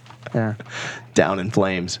this. Yeah, Down in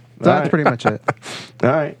flames. so All that's right. pretty much it. All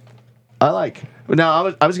right. I like.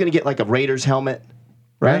 Now I was gonna get like a Raiders helmet,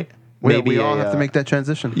 right? We all a, have to make that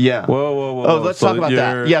transition. Yeah. Whoa. Oh, let's So talk about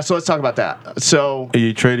that. you're- Yeah. So let's talk about that. So Are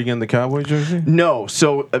you trading in the Cowboy jersey? no.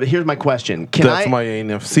 So here's my question. Can That's I? my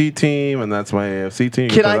NFC team, and that's my AFC team. You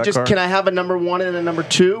Can play I that just? card? Can I have a number 1 and a number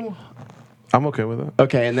 2? I'm okay with that.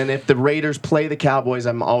 Okay. And then if the Raiders play the Cowboys,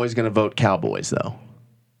 I'm always gonna vote Cowboys though.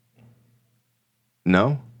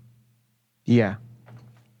 No? Yeah.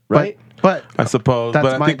 Right? But I suppose, That's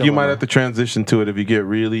but I my think you might dilemma. have to transition to it if you get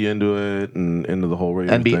really into it and into the whole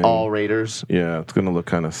Raiders And be thing. all Raiders. Yeah, it's going to look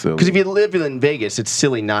kind of silly. Because if you live in Vegas, it's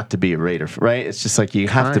silly not to be a Raider, right? It's just like you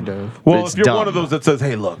have Kind to. of. Well, it's if you're dumb. one of those that says,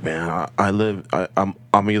 "Hey, look, man,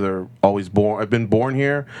 I'm either always born, I've been born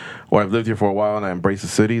here, or I've lived here for a while and I embrace the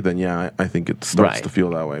city," then yeah, I think it starts Right. to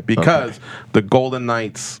feel that way because the Golden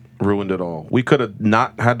Knights ruined it all. We could have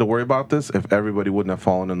not had to worry about this if everybody wouldn't have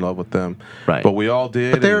fallen in love with them, Right. But we all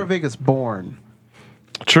did. But they were and- Vegas born.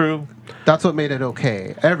 True, That's what made it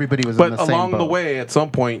okay. Everybody was in but the same along the boat. way, at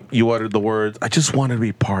some point, you uttered the words, "I just wanted to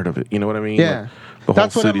be part of it." You know what I mean? Yeah. Like, the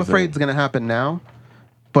That's whole what I'm city afraid thing. is going to happen now.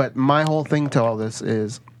 But my whole thing to all this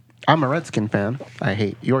is I'm a Redskin fan. I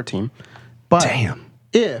hate your team. But Damn.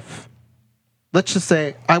 if, let's just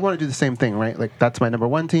say, I want to do the same thing, right? Like, that's my number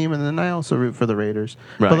one team, and then I also root for the Raiders.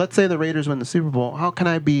 Right. But let's say the Raiders win the Super Bowl. How can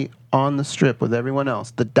I be on the strip with everyone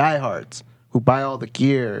else, the diehards who buy all the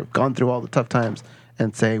gear, gone through all the tough times,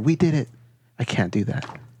 and say, we did it? I can't do that.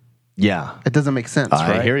 Yeah. It doesn't make sense, I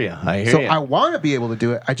right? hear you. I hear So you. I want to be able to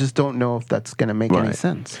do it. I just don't know if that's going to make any Right.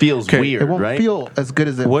 sense. Feels Okay. weird, It won't right? feel as good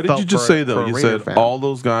as it What did felt you just for- say for though? a You Raider said fan. all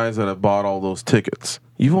those guys that have bought all those tickets.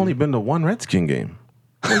 You've only been to one Redskin game.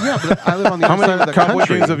 Well, yeah, but I live on the How other side many of the Cowboy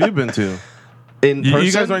country. games have you been to? In You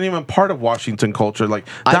person, guys aren't even part of Washington culture. Like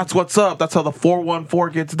that's what's up. That's how the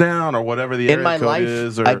 414 gets down, or whatever the in area my code life,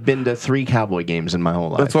 is. Or I've been to 3 Cowboy games in my whole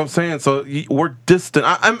life. that's what I'm saying. So we're distant.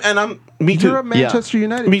 I'm me too. You're a Manchester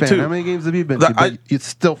United Me fan. too. How many games have you been That- to? But you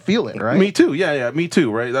still feel it, right? Me too. Yeah, me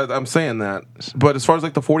too. Right. I'm saying that. But as far as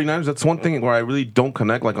like the 49ers, that's one thing where I really don't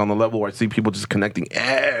connect. Like on the level where I see people just connecting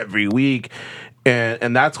every week.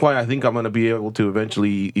 And that's why I think I'm going to be able to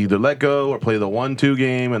eventually either let go or play the 1-2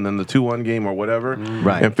 game and then the 2-1 game or whatever,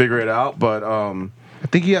 Right. and figure it out. But I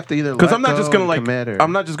think you have to either because let I'm not go just gonna and like commit or-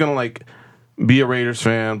 I'm not just gonna like be a Raiders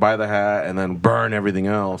fan, buy the hat, and then burn everything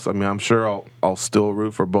else. I mean, I'm sure I'll still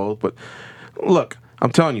root for both. But look, I'm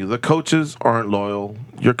telling you, the coaches aren't loyal.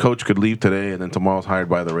 Your coach could leave today, and then tomorrow's hired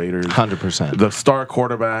by the Raiders. 100%. The star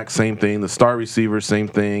quarterback, same thing. The star receiver, same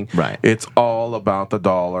thing. Right. It's all about the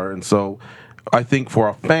dollar, and so I think for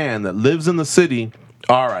a fan that lives in the city.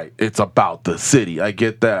 All right, it's about the city. I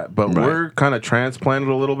get that. But Right. we're kind of transplanted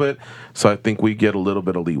a little bit, so I think we get a little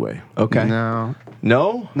bit of leeway. Okay. No,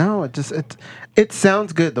 No? it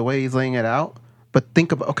sounds good the way he's laying it out. But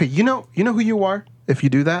think about you know who you are if you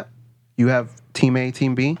do that. You have team A,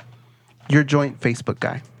 team B. You're joint Facebook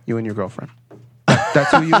guy. You and your girlfriend.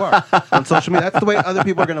 That's who you are on social media. That's the way other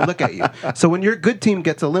people are going to look at you. So when your good team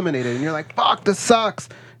gets eliminated and you're like, "Fuck, this sucks."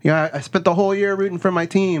 I spent the whole year rooting for my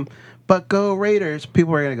team, but go Raiders.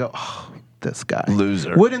 People are going to go, "Oh, this guy,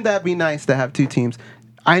 Loser." Wouldn't that be nice to have two teams?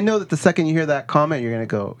 I know that the second you hear that comment, you're going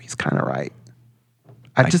to go, "He's kind of right."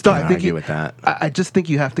 I just don't. can't I think argue with that. I just think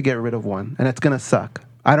you have to get rid of one, and it's going to suck.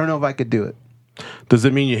 I don't know if I could do it. Does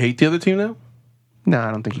it mean you hate the other team now? No,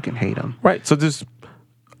 I don't think you can hate them. Right. So just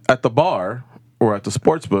at the bar or at the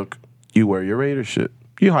sports book, you wear your Raiders shit.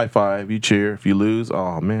 You high five, you cheer. If you lose,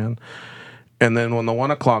 oh man. And then when the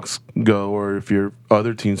 1 o'clocks go, or if your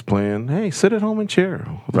other team's playing, hey, sit at home and cheer.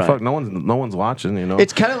 What the Right. fuck? No one's watching. You know.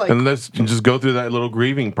 It's kinda like- and let's just go through that little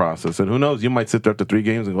grieving process. And who knows? You might sit there after 3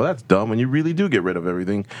 games and go, "That's dumb," and you really do get rid of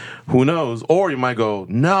everything. Who knows? Or you might go,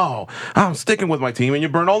 "No, I'm sticking with my team," and you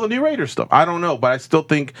burn all the new Raiders stuff. I don't know, but I still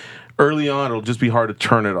think early on it'll just be hard to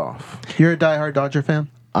turn it off. You're a diehard Dodger fan.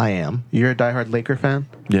 I am. You're a diehard Laker fan.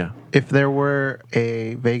 Yeah. If there were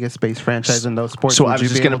a Vegas-based franchise in those sports, So would I was you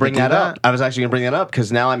just be going to able bring do that up. I was actually going to bring that up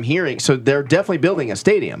because now I'm hearing. So they're definitely building a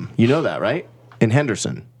stadium. You know that, right? In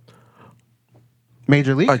Henderson.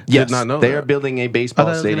 Major League. I did not know they that. are building a I baseball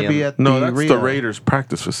thought it was going to stadium. be at No, the that's Rio. the Raiders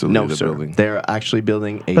practice facility No, they're sir. building. They're actually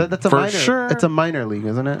building a. But that's a For minor. sure. It's a minor league,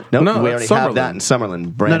 isn't it? No, No, we that's already have that Summerlin. in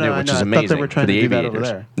Summerlin, brand No, new, I which know. is I thought they amazing were trying for the to do that Aviators. over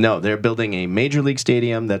there. No, they're building a major league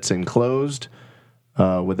stadium that's enclosed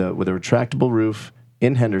with a retractable roof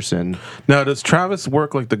in Henderson. Now, does Travis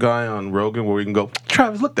work like the guy on Rogan where we can go,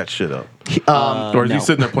 "Travis, look that shit up"? Or is he no.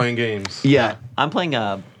 sitting there playing games? Yeah, I'm playing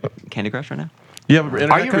Candy Crush right now. You have an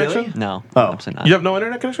internet Are you really? connection? No, Oh. absolutely not. You have no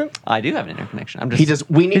internet connection? I do have an internet connection. I'm just. he just.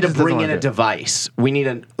 We need to just doesn't bring in wanna a do it. device. We need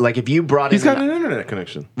a if you brought He's in got an internet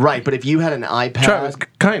connection. right, but if you had an iPad, Travis,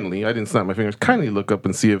 kindly, I didn't snap my fingers, kindly look up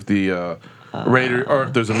and see if the Raider, or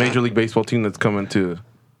if there's a Major League Baseball team that's coming to.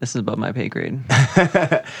 This is above my pay grade.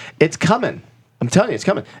 it's coming. I'm telling you, it's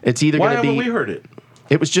coming. It's either Why going to haven't be. we heard it?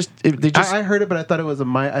 It was just. They just. I heard it, but I thought it was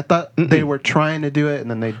I thought they were trying to do it, and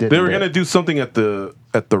then they didn't. They were do going to it. do something at the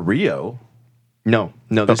Rio. no.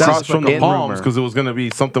 This Across is from like the a Palms, rumor. because it was going to be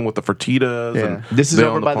something with the Fertitas. Yeah. And This is they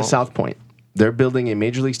over own the by the Palms. South Point. They're building a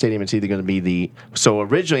major league stadium. It's either going to be so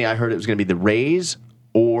originally I heard it was going to be the Rays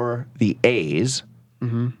or the A's.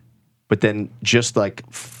 Mm-hmm. But then just like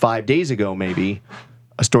 5 days ago, maybe,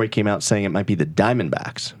 a story came out saying it might be the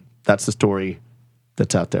Diamondbacks. That's the story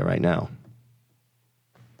that's out there right now.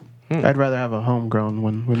 I'd rather have a homegrown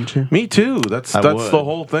one, wouldn't you? Me too. That's would. the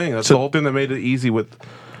whole thing. That's the whole thing that made it easy with the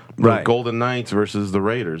Right. Golden Knights versus the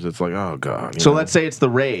Raiders. It's like, oh god. So let's say it's the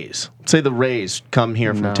Rays. Say the Rays come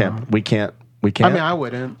here from No. Tampa. We can't. I mean, I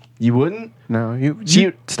wouldn't. You wouldn't? No, you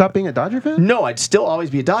you- stop being a Dodger fan? No, I'd still always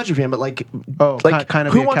be a Dodger fan, but like, kind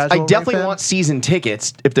of who be a wants? casual I definitely fan? want season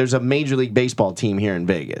tickets if there's a Major League Baseball team here in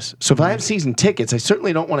Vegas. So if I have season tickets, I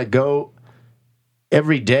certainly don't want to go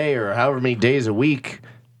every day or however many days a week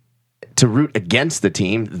to root against the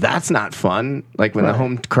team. That's not fun. Like when the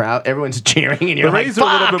home crowd, everyone's cheering, and you're the Rays like,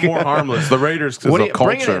 are a little "Fuck!" bit more harmless. The Raiders is a Bring it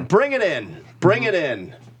culture. in. Bring it in. Bring it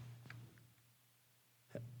in.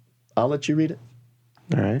 I'll let you read it.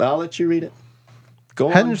 All right. I'll let you read it. Go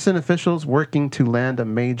on. Henderson officials working to land a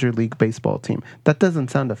Major League Baseball team. That doesn't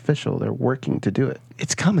sound official. They're working to do it.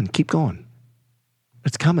 It's coming. Keep going.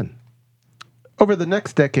 It's coming. Over the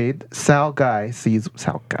next decade, Sal Guy sees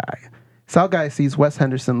Wes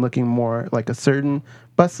Henderson looking more like a certain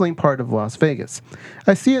bustling part of Las Vegas.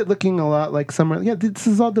 I see it looking a lot like somewhere. Yeah, this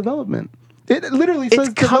is all development. It literally says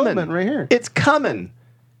It's coming. development right here. It's coming.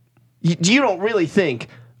 You don't really think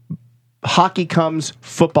hockey comes,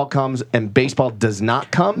 football comes, and baseball does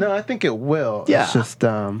not come? No, I think it will. Yeah. It's just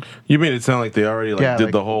You made it sound like they already Yeah, did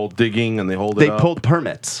like- the whole digging and they hold it They up. pulled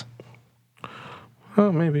permits.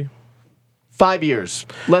 Oh, maybe. 5 years.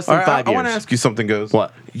 Less All than right, 5 I years. want to ask you something, Goze.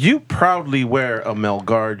 What? You proudly wear a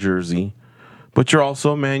Melgar jersey, but you're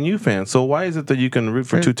also a Man U fan. So why is it that you can root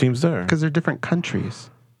for two teams there? because they're different countries.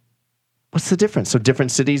 What's the difference? So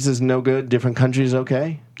different cities is no good, different countries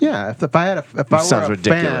okay? Yeah, if I were sounds a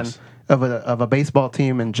ridiculous. fan of a baseball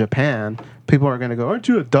team in Japan, people are going to go, "Aren't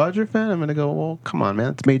you a Dodger fan?" I'm going to go, "Well, come on,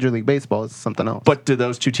 man. It's Major League Baseball. It's something else." But do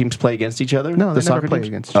those two teams play against each other? No, the they never soccer play teams?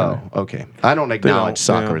 against each other. Oh, okay. I don't They acknowledge don't,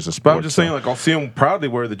 soccer yeah. as a sport. But I'm just saying, like, I'll see them proudly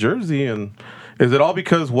wear the jersey. And is it all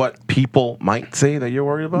because what people might say that you're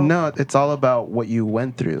worried about? No, it's all about what you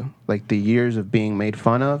went through, like the years of being made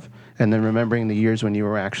fun of, and then remembering the years when you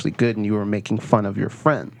were actually good and you were making fun of your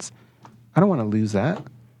friends. I don't want to lose that.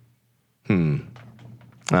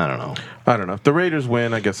 I don't know. I don't know. If the Raiders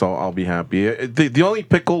win, I guess I'll be happy. The only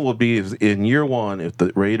pickle will be is in year one, if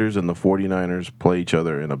the Raiders and the 49ers play each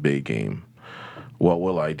other in a big game. What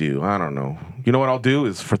will I do? I don't know. You know what I'll do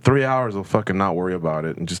is for 3 hours, I'll fucking not worry about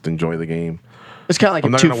it and just enjoy the game. It's kind of like I'm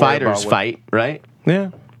if not two gonna worry fighters about what- fight, right?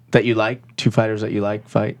 Yeah. That you like? Two fighters that you like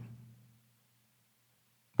fight?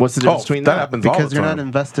 What's the difference between that that? happens all Because the you're time. not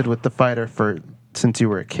invested with the fighter since you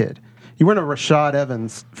were a kid. You weren't a Rashad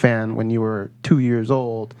Evans fan when you were 2 years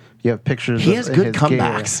old. You have pictures. He of has good his gear.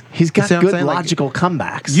 comebacks. He's You got see what I'm good saying? Like, logical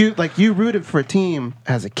comebacks. You rooted for a team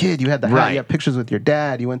as a kid. You had the hat. Right. You have pictures with your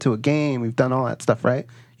dad. You went to a game. You've done all that stuff, right?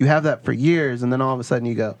 You have that for years, and then all of a sudden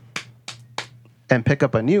you go and pick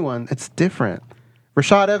up a new one. It's different.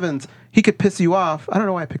 Rashad Evans, he could piss you off. I don't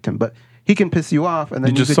know why I picked him, but he can piss you off, and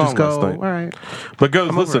then You you just could saw just him go, last all night. right, But Goze,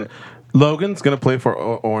 I'm over listen, it. Logan's going to play for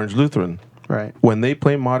Orange Lutheran. right. When they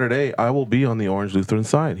play Mater Dei, I will be on the Orange Lutheran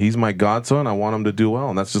side. He's my godson. I want him to do well,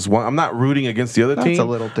 and that's just one. I'm not rooting against the other That's team. a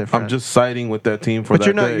little different. I'm just siding with that team for But that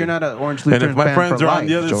you're not day. you're not an Orange And Lutheran if my fan friends for are life, on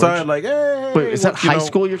the other George. side, like, hey, Wait, is that what, you high know,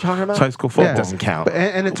 school you're talking about? It's high school football. Yeah. Doesn't count.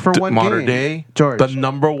 And it's for one Mater game. Dei, George. the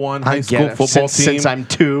number one high I school get it. football team. Since I'm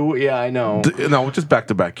 2, yeah, I know. No, just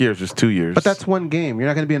back-to-back years, just 2 years. But that's one game. You're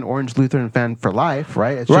not going to be an Orange Lutheran fan for life,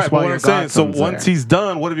 right? It's right. just But while what your I'm saying, so godson's once there. he's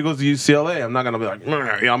done, what if he goes to UCLA? I'm not gonna be like,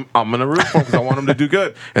 I'm gonna root for him because I want him to do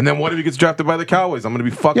good. And then what if he gets drafted by the Cowboys? I'm gonna be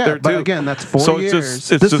fucked yeah, there too. but again, that's 4 So years. it's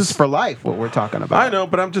This just is for life. What we're talking about. I know,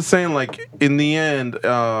 but I'm just saying, like, in the end,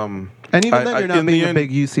 And even then, you're not in the being a end-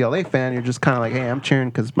 big UCLA fan. You're just kind of like, hey, I'm cheering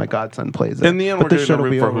because my godson plays it. In the end, but we're this going to shit'll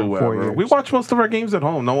root be for over in 4 whoever. years. We watch most of our games at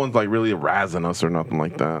home. No one's like really razzing us or nothing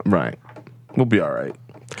like that. Right. We'll be all right.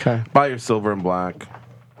 Okay. Buy your silver and black.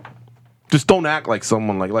 Just don't act like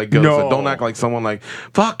someone like Goze No. said. Don't act like someone like,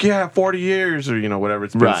 fuck yeah, 40 years or, whatever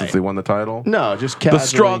it's been Right. since they won the title. No, just The casually.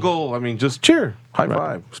 struggle. I mean, just cheer. High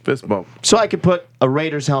five. Fist bump. So I could put a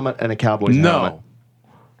Raiders helmet and a Cowboys helmet. No.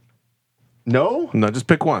 No? No, just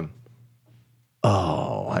pick one.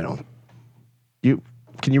 Oh, I don't.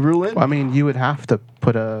 Can you rule in? Well, I mean, you would have to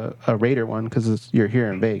put a Raider one because you're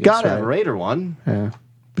here in Vegas. Gotta right? have a Raider one. Yeah.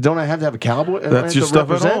 But don't I have to have a Cowboy? That's your stuff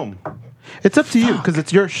at home. It's up to you because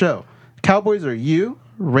it's your show. Cowboys are you.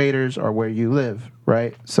 Raiders are where you live,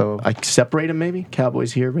 right? So I separate them maybe?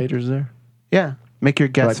 Cowboys here, Raiders there? yeah, make your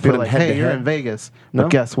guests put feel them like, head hey, to you're head? in Vegas. No.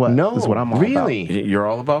 But guess what? No. This is what I'm all really? about. You're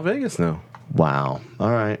all about Vegas now. Wow.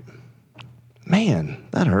 All right. Man,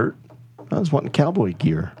 that hurt. I was wanting cowboy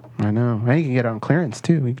gear. I know. And you can get it on clearance,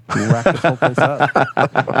 too. We can wrap this whole place up.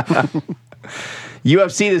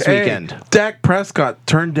 UFC this weekend. Dak Prescott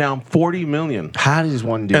turned down $40 million. How does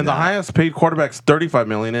one do And that? the highest paid quarterback's $35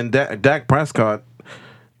 million, and Dak Prescott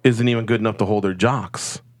isn't even good enough to hold their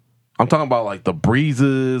jocks. I'm talking about like the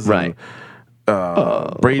Breezes, Right.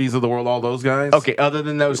 And Brady's of the world, all those guys. Okay, other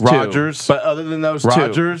than those two. Rodgers. But other than those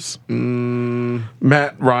Rodgers,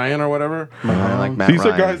 Matt Ryan or whatever. I like Matt These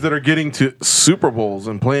Ryan. are guys that are getting to Super Bowls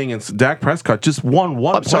and playing against Dak Prescott. Just won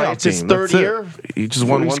one I'm sorry, playoff it's his game. third That's it. year? He just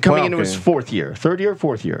won He's one coming playoff into his game. fourth year. Third year or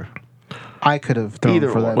fourth year? I could have thrown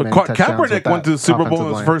Either for that one. many But touchdowns with Kaepernick went that to the Super Bowl in offensive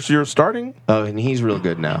his line. first year starting. Oh, and he's real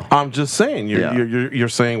good now. I'm just saying. Yeah. You're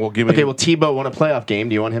saying, well, give me. Okay, well, Tebow won a playoff game.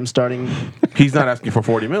 Do you want him starting? He's not asking for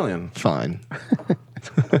 $40 million. Fine.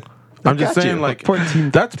 I'm just got saying, you. like Poor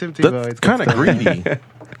Tim Tebow, that's it's kind of good stuff. greedy.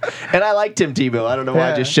 And I like Tim Tebow. I don't know why I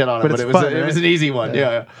Yeah, just shit on him, but but it's it was fun, it was right? an easy one.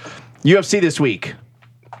 Yeah. UFC this week.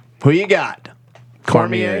 Who you got?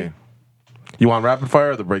 Cormier. You want rapid fire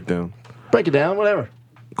or the breakdown? Break it down, whatever.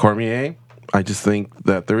 Cormier. I just think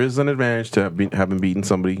that there is an advantage to having beaten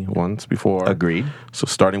somebody once before. Agreed. So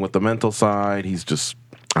starting with the mental side, he's just,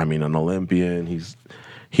 an Olympian.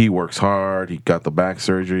 He works hard. He got the back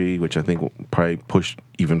surgery, which I think will probably push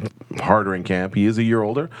even harder in camp. He is a year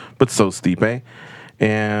older, but so's Stipe.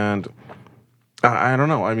 And I don't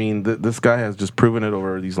know. I mean, this guy has just proven it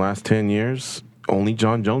over these last 10 years. Only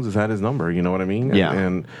John Jones has had his number. You know what I mean? Yeah.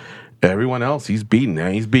 And everyone else he's beaten.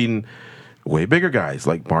 And he's beaten way bigger guys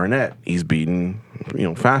like Barnett. He's beaten,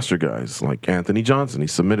 faster guys like Anthony Johnson. He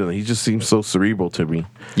submitted. He just seems so cerebral to me.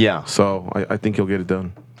 Yeah. So I think he'll get it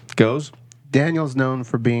done. Goes. Daniel's known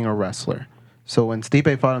for being a wrestler. So when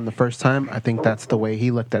Stipe fought him the first time, I think that's the way he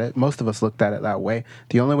looked at it. Most of us looked at it that way.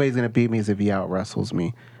 The only way he's going to beat me is if he out-wrestles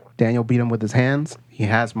me. Daniel beat him with his hands. He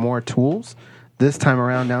has more tools. This time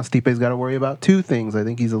around now, Stipe's got to worry about two things. I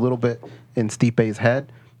think he's a little bit in Stipe's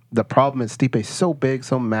head. The problem is Stipe's so big,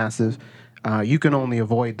 so massive. You can only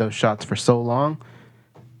avoid those shots for so long.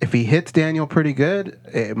 If he hits Daniel pretty good,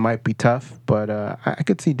 it might be tough. But I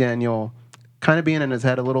could see Daniel kind of being in his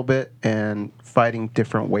head a little bit and fighting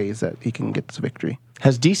different ways that he can get this victory.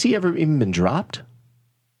 Has DC ever even been dropped?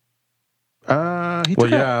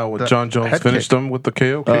 John Jones finished him with the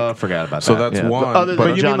KO kick. I forgot about that. So that's Yeah. one. Other But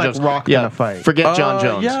than you John mean like Jones. Rock yeah, in a fight? Forget John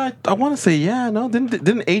Jones. Yeah, I want to say no.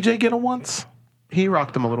 Didn't AJ get him once? He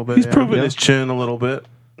rocked him a little bit. He's yeah. proven Yeah. his chin a little bit.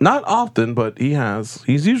 Not often, but he has.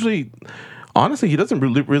 He's usually, honestly, he doesn't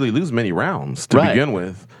really lose many rounds to Right. begin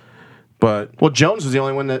with. But Well, Jones was the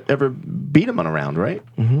only one that ever beat him on a round, right?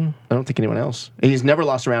 Mm-hmm. I don't think anyone else. He's never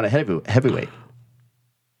lost a round at heavyweight.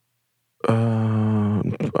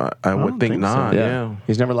 I would think think so. not. Yeah.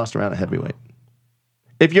 He's never lost a round at heavyweight.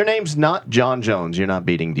 If your name's not John Jones, you're not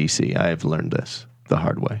beating DC. I have learned this the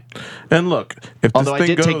hard way. And look, if Although this I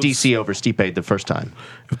thing did goes, take DC over Stipe the first time.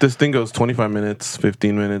 if this thing goes 25 minutes,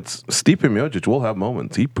 15 minutes, Stipe Miocic will have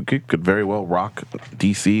moments. He could very well rock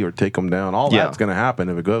DC or take him down. All Yeah. that's going to happen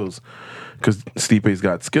if it goes. Because Stipe's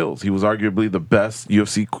got skills. He was arguably the best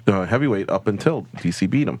UFC heavyweight up until DC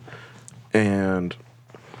beat him. And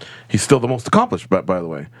he's still the most accomplished, by the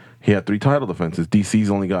way. He had 3 title defenses. DC's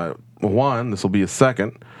only got 1. This will be his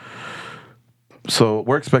second. So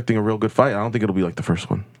we're expecting a real good fight. I don't think it'll be like the first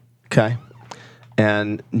one. Okay.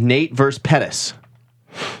 And Nate versus Pettis.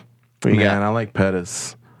 What do you Man, got? I like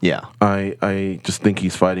Pettis. Yeah. I just think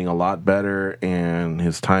he's fighting a lot better, and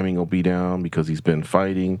his timing will be down because he's been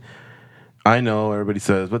fighting. I know everybody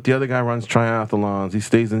says, but the other guy runs triathlons. He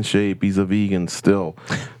stays in shape. He's a vegan still.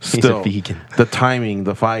 He's a vegan. The timing,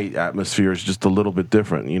 the fight atmosphere is just a little bit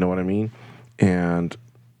different. You know what I mean? And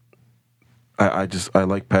I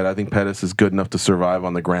like Pettis. I think Pettis is good enough to survive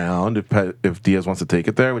on the ground if Diaz wants to take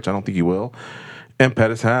it there, which I don't think he will. And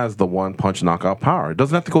Pettis has the one-punch knockout power. It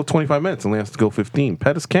doesn't have to go 25 minutes. It only has to go 15.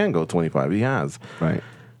 Pettis can go 25. He has. Right.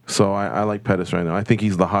 So I like Pettis right now. I think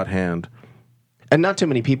he's the hot hand. And not too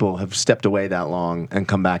many people have stepped away that long and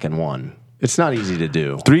come back and won. It's not easy to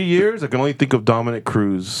do. 3 years, I can only think of Dominic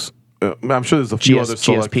Cruz. I'm sure there's a few other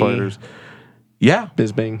select GSP. fighters. Yeah.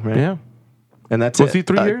 Bisbing, right? Yeah. And that's Was it. he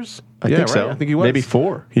 3 years? I Yeah, think right. so. I think he was. Maybe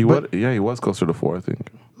 4. He was closer to 4, I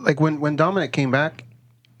think. Like when Dominic came back,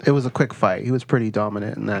 it was a quick fight. He was pretty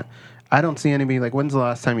dominant in that. I don't see anybody like. When's the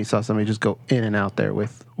last time you saw somebody just go in and out there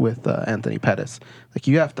with Anthony Pettis? Like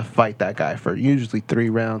you have to fight that guy for usually 3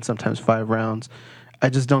 rounds, sometimes 5 rounds. I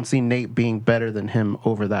just don't see Nate being better than him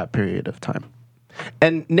over that period of time.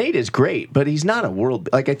 And Nate is great, but he's not a world.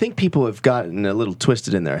 Like, I think people have gotten a little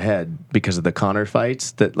twisted in their head because of the Conor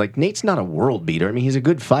fights that, like, Nate's not a world beater. I mean, he's a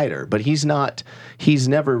good fighter, but he's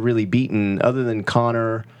never really beaten, other than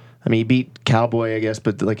Conor. I mean, he beat Cowboy, I guess,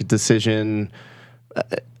 but like a decision.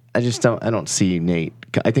 I don't see Nate.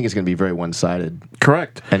 I think it's going to be very one-sided.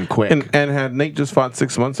 Correct. And quick. And had Nate just fought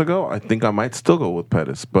 6 months ago, I think I might still go with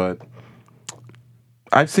Pettis, but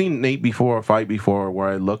I've seen Nate fight before where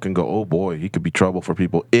I look and go, oh boy, he could be trouble for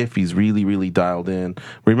people if he's really, really dialed in.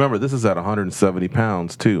 Remember, this is at 170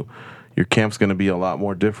 pounds too. Your camp's going to be a lot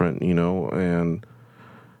more different, and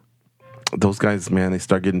those guys, man, they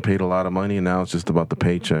start getting paid a lot of money, and now it's just about the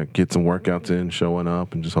paycheck. Get some workouts in, showing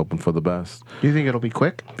up, and just hoping for the best. Do you think it'll be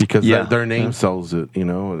quick? Because their name sells it,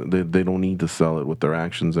 They don't need to sell it with their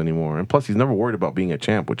actions anymore. And plus, he's never worried about being a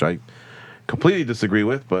champ, which I completely disagree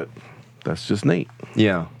with, but that's just Nate.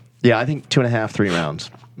 Yeah. Yeah, I think 2.5, 3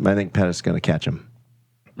 rounds. I think Pettis is going to catch him.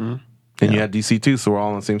 And you had DC too, so we're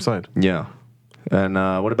all on the same side. Yeah. And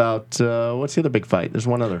what about, what's the other big fight? There's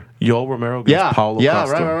one other. Yoel Romero against Paulo Costa.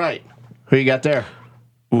 Yeah, right. Who you got there?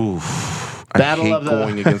 Oof. Battle I hate of the-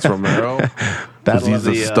 going against Romero because Battle he's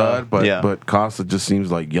of a the, stud, but yeah. but Costa just seems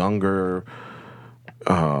like younger,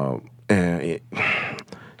 and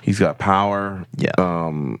he's got power. Yeah.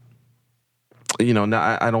 Now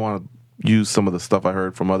I don't want to use some of the stuff I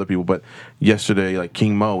heard from other people, but yesterday, like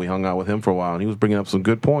King Mo, we hung out with him for a while, and he was bringing up some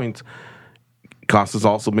good points. Costa's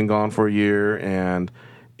also been gone for a year, and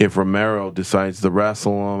if Romero decides to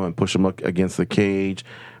wrestle him and push him up against the cage,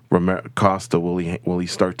 Costa will he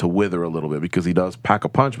start to wither a little bit because he does pack a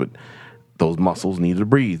punch, but those muscles need to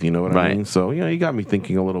breathe. You know what I mean? So you got me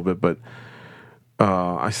thinking a little bit, but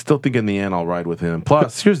I still think in the end I'll ride with him.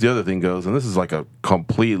 Plus, here's the other thing goes, and this is like a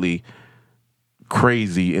completely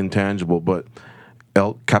crazy intangible, but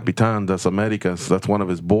El Capitan das Americas, that's one of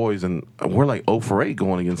his boys, and we're like 0 for 8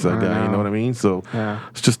 going against that guy, you know what I mean? So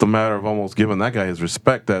it's just a matter of almost giving that guy his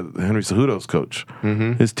respect, that Henry Cejudo's coach.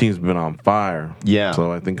 Mm-hmm. His team's been on fire. Yeah.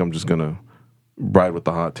 So I think I'm just going to ride with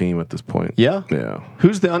the hot team at this point. Yeah? Yeah.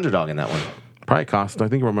 Who's the underdog in that one? Probably Costa. I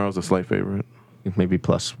think Romero's a slight favorite. Maybe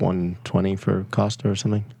plus 120 for Costa or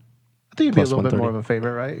something. I think you'd be a Plus little bit 130. more of a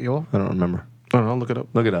favorite, right, Yoel? I don't remember. I don't know. Look it up.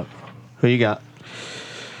 Look it up. Who you got?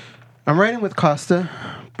 I'm riding with Costa,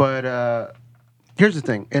 but here's the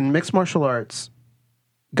thing. In mixed martial arts,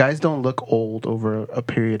 guys don't look old over a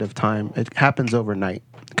period of time. It happens overnight,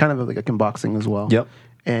 kind of like in boxing as well. Yep.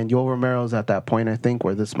 And Yoel Romero's at that point, I think,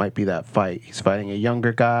 where this might be that fight. He's fighting a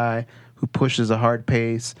younger guy who pushes a hard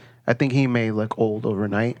pace. I think he may look old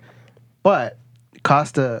overnight. But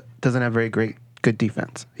Costa doesn't have very good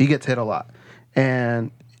defense. He gets hit a lot. And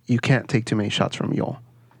you can't take too many shots from Yoel.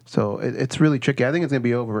 So it's really tricky. I think it's going to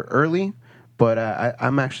be over early, but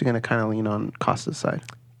I'm actually going to kind of lean on Costa's side.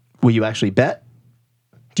 Will you actually bet?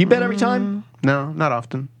 Do you bet every time? No, not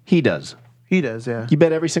often. He does. He does, yeah. You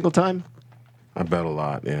bet every single time? I bet a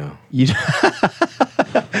lot, yeah. You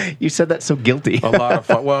you said that so guilty. A lot of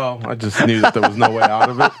fun. Well, I just knew that there was no way out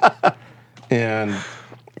of it. And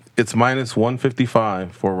it's minus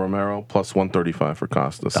 155 for Romero, plus 135 for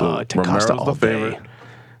Costa. So take Costa Romero's all the favorite. day.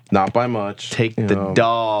 Not by much. Take the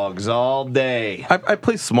dogs all day. I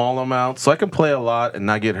play small amounts, so I can play a lot and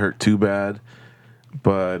not get hurt too bad.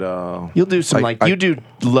 But You'll do some you do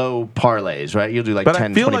low parlays, right? You'll do like but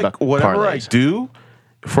 10, I feel 20 like buck whatever parlays. I do,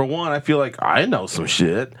 for one, I feel like I know some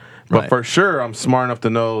shit. But Right. for sure, I'm smart enough to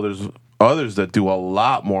know there's others that do a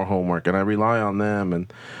lot more homework, and I rely on them.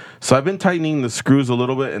 And so I've been tightening the screws a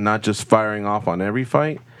little bit and not just firing off on every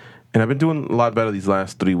fight. And I've been doing a lot better these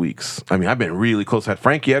last 3 weeks. I mean, I've been really close. Had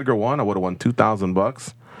Frankie Edgar won, I would have won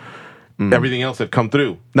 $2,000. Everything else had come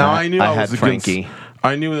through. Now I knew I had was Frankie. against.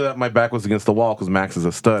 I knew that my back was against the wall because Max is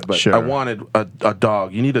a stud, but Sure. I wanted a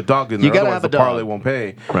dog. You need a dog in there, You gotta otherwise have a the parlay dog. won't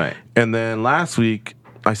pay. Right. And then last week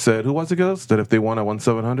I said, who was it, Goze? That if they won, I won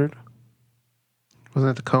 $700.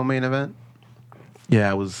 Wasn't it the co-main event? Yeah,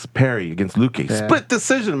 it was Perry against Luque. Yeah. Split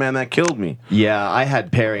decision, man. That killed me. Yeah, I had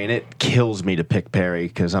Perry, and it kills me to pick Perry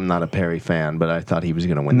because I'm not a Perry fan, but I thought he was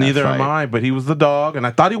going to win Neither that fight. am I, but he was the dog, and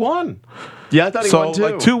I thought he won. Yeah, I thought he So, won too.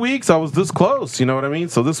 like 2 weeks, I was this close. You know what I mean?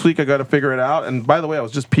 So this week, I got to figure it out. And by the way, I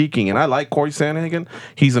was just peeking, and I like Corey Sandhagen.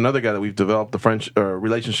 He's another guy that we've developed the French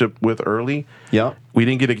relationship with early. Yeah. We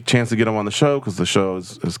didn't get a chance to get him on the show because the show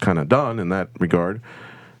is kind of done in that regard.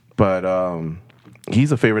 But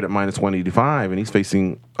he's a favorite at minus 185, and he's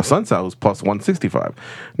facing a Sunsao who's plus 165.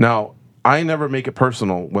 Now, I never make it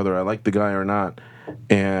personal whether I like the guy or not.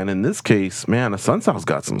 And in this case, man, a Sunsao's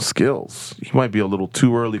got some skills. He might be a little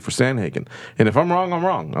too early for Sandhagen. And if I'm wrong, I'm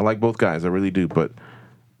wrong. I like both guys. I really do. But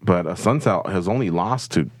a Sunsao has only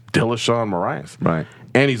lost to Dillashaw Moraes. Right.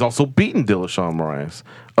 And he's also beaten Dillashaw Moraes.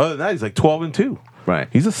 Other than that, he's like 12-2. Right.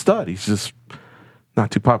 He's a stud. He's just not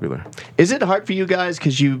too popular. Is it hard for you guys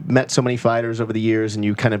because you met so many fighters over the years and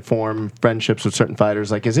you kind of form friendships with certain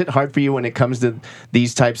fighters? Like, is it hard for you when it comes to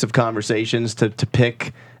these types of conversations to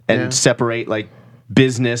pick and separate like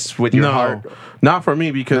business with your heart? Not for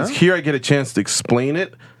me, because here I get a chance to explain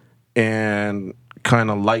it and kind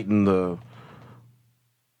of lighten the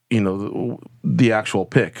the actual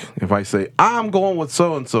pick. If I say I'm going with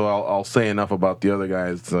so and so, I'll say enough about the other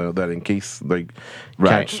guys that in case like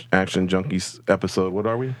catch Action Junkies episode. What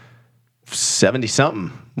are we? 70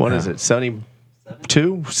 something. What is it?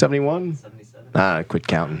 72, 71? I quit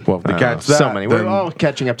counting. Well, if they catch that, so many. We're all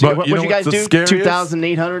catching up to you. But What you guys do? scariest?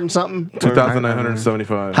 2,800 and something?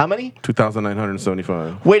 2,975. How many?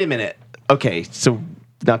 2,975. Wait a minute. Okay, so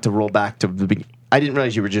not to roll back to the beginning. I didn't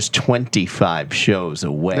realize you were just 25 shows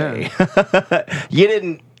away. You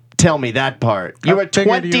didn't tell me that part. You were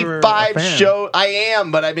figured you were a 25 fan. shows. I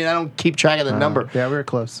am, but I mean, I don't keep track of the number. Yeah, we were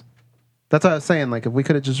close. That's what I was saying. Like, if we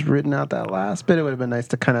could have just written out that last bit, it would have been nice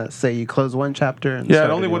to kind of say you close one chapter. And Yeah, it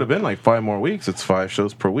start only a new would have been like 5 more weeks. It's 5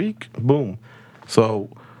 shows per week. Boom. So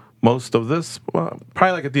most of this,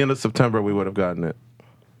 probably like at the end of September, we would have gotten it.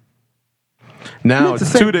 Now it's the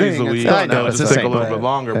it's same 2 days thing. a week. It's I know, It'll it's the just take a same little thing. bit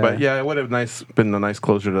longer. Yeah. But yeah, it would have been a nice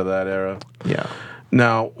closure to that era. Yeah.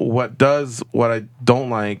 Now, what I don't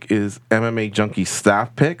like is MMA Junkie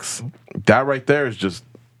staff picks. That right there is just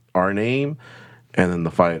our name and then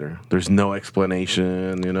the fighter. There's no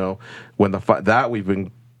explanation, When that we've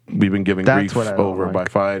been giving That's grief what I don't over like. by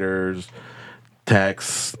fighters,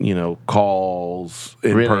 texts, calls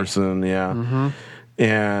in Really? person, yeah. Mm-hmm.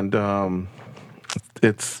 And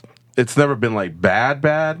it's never been like bad,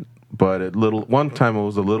 but one time it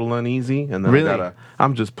was a little uneasy, and then Really?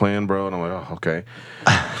 I'm just playing, bro, and I'm like, oh, okay.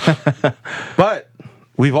 But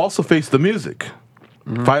we've also faced the music.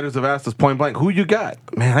 Mm-hmm. Fighters have asked us point blank, who you got?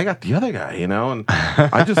 Man, I got the other guy, and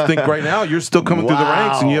I just think right now you're still coming through the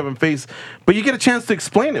ranks and you haven't faced, but you get a chance to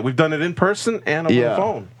explain it. We've done it in person and over the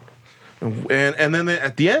phone. And then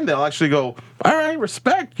at the end, they'll actually go, all right,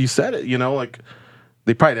 respect, you said it, like,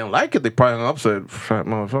 they probably didn't like it. They probably upset, fat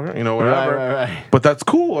motherfucker, whatever. Right. But that's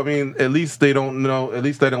cool. I mean, at least they don't know. At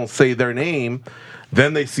least they don't say their name.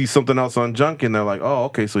 Then they see something else on Junkie, and they're like, "Oh,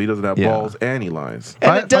 okay, so he doesn't have balls and he lies."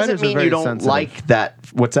 And it doesn't Fighters are mean very you don't sensitive. like that.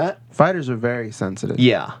 What's that? Fighters are very sensitive.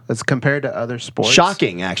 Yeah. As compared to other sports.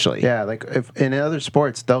 Shocking, actually. Yeah, like if in other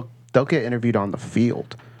sports, they'll get interviewed on the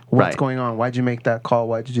field. What's Right. going on? Why'd you make that call?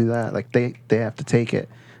 Why'd you do that? Like they have to take it.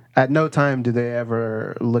 At no time do they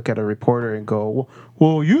ever look at a reporter and go,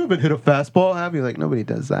 well, you haven't hit a fastball, have you? Like, nobody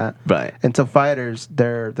does that. Right. And so fighters,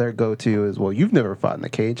 their go-to is, well, you've never fought in the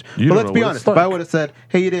cage. You But don't let's know be what honest. it's If I like. would have said,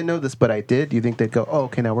 hey, you didn't know this, but I did, do you think they'd go, oh,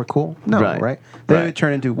 okay, now we're cool? No, Right. right? Then Right. it would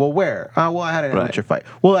turn into, well, where? Well, I had an Right. amateur fight.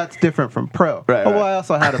 Well, that's different from pro. Right, Oh, well, right. I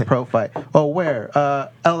also had a pro fight. Oh, where?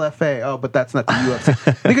 LFA. Oh, but that's not the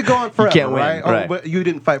UFC. They could go on forever, can't win, right? right. Oh, but you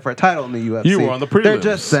didn't fight for a title in the UFC. You were on the They're prelims.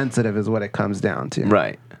 just sensitive is what it comes down to.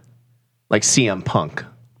 Right. Like CM Punk.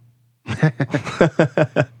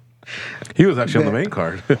 He was actually on the main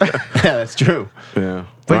card. Yeah, that's true. Yeah,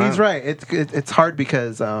 But he's right. It's hard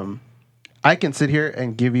because I can sit here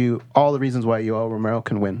and give you all the reasons why Yoel Romero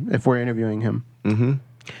can win if we're interviewing him. Mm-hmm.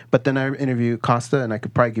 But then I interview Costa, and I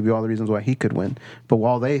could probably give you all the reasons why he could win. But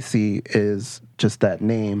all they see is just that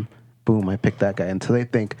name. Boom, I picked that guy. Until they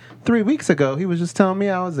think 3 weeks ago he was just telling me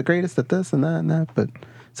I was the greatest at this and that and that. But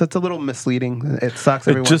so it's a little misleading. It sucks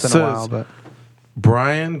every It once just in a while. says- But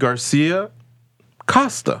Brian Garcia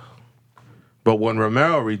Costa. But when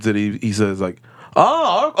Romero reads it, he says like,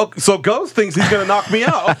 oh, okay, so Goze thinks he's going to knock me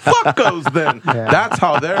out. Oh, fuck Goze then. Yeah. That's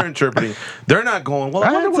how they're interpreting. They're not going, well, I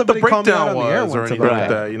I wonder had what the somebody call me out breakdown on the air was or once anything about like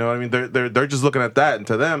that. that. You know what I mean? They're just looking at that, and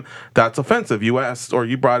to them, that's offensive. You asked, or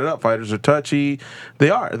you brought it up, fighters are touchy.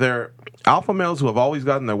 They are. They're alpha males who have always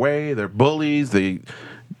gotten their way. They're bullies. They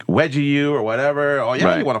wedgie you or whatever. Oh, yeah,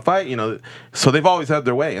 Right. you want to fight? So they've always had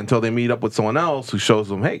their way until they meet up with someone else who shows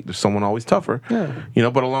them, hey, there's someone always tougher. Yeah.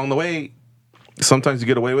 But along the way, sometimes you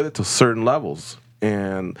get away with it to certain levels,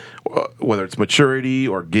 and whether it's maturity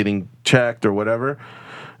or getting checked or whatever,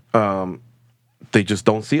 they just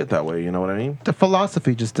don't see it that way. You know what I mean? the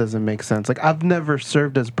philosophy just doesn't make sense. Like, I've never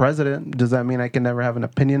served as president. Does that mean I can never have an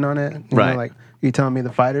opinion on it? You Right. know, like, you telling me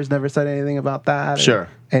the fighters never said anything about that? or Sure.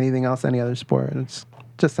 Anything else, any other sport? It's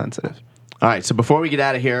just sensitive. All right, so before we get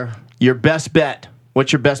out of here, your best bet.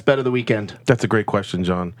 What's your best bet of the weekend? That's a great question,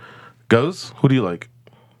 John. Goze, who do you like?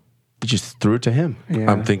 You just threw it to him.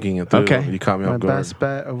 Yeah. I'm thinking it through. Okay. You caught me My off guard. best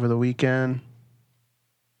bet over the weekend.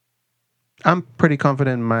 I'm pretty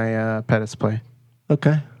confident in my Pettis play.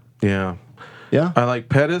 Okay. Yeah. Yeah. I like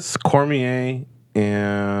Pettis, Cormier,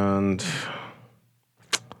 and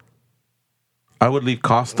I would leave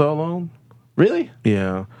Costa alone. Really?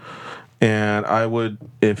 Yeah, and I would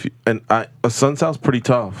Sunsal's pretty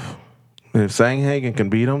tough. And if Sandhagen can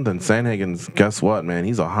beat him, then Sandhagen's, guess what, man?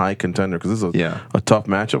 He's a high contender because this is a tough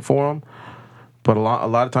matchup for him. But a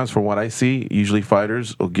lot of times, from what I see, usually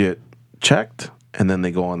fighters will get checked and then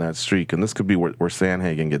they go on that streak. And this could be where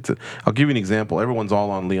Sandhagen gets it. I'll give you an example. Everyone's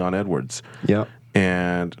all on Leon Edwards. Yeah.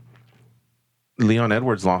 And Leon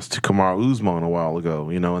Edwards lost to Kamaru Usman a while ago,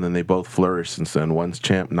 you know, and then they both flourished since then. One's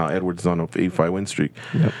champ. Now Edwards is on a 8-fight win streak.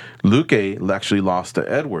 Yep. Luque actually lost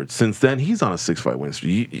to Edwards. Since then, he's on a 6-fight win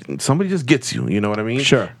streak. Somebody just gets you, you know what I mean?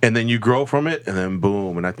 Sure. And then you grow from it, and then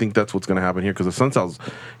boom. And I think that's what's going to happen here because the Sunsal's,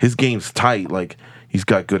 his game's tight. Like, he's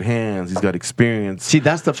got good hands. He's got experience. See,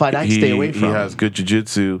 that's the fight I stay away from. He has good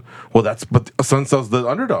jiu-jitsu. Well, but Sunsal's the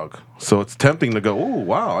underdog. So it's tempting to go, oh,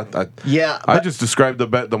 wow. I just described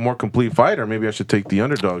the more complete fighter. Maybe I should take the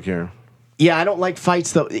underdog here. Yeah, I don't like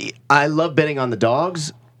fights, though. I love betting on the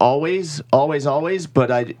dogs. Always.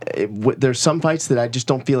 But there's some fights that I just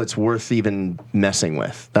don't feel it's worth even messing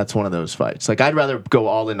with. That's one of those fights. Like, I'd rather go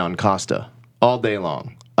all in on Costa all day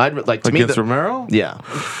long. Against Romero? Yeah.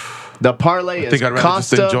 The parlay is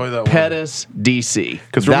Costa, Pettis, DC.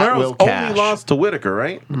 Because Romero's only lost to Whitaker,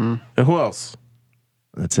 right? Mm-hmm. And who else?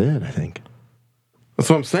 That's it, I think. That's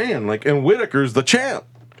what I'm saying. Like, and Whitaker's the champ.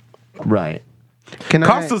 Right.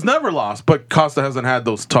 Costa's never lost, but Costa hasn't had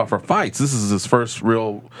those tougher fights. This is his first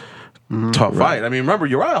real tough fight. I mean, remember,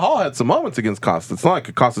 Uriah Hall had some moments against Costa. It's not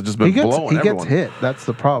like Costa's just been blowing everyone. He gets hit. That's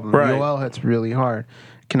the problem. Right. Yoel hits really hard.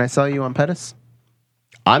 Can I sell you on Pettis?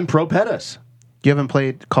 I'm pro Pettis. You haven't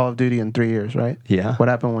played Call of Duty in 3 years, right? Yeah. What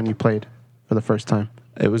happened when you played for the first time?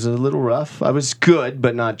 It was a little rough. I was good,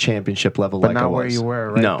 but not championship level but like not I was.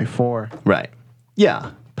 Where you were before. Right.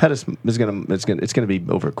 Yeah. Pettis is gonna be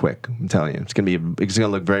over quick. I'm telling you, it's gonna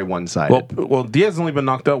look very one-sided. Well, Diaz has only been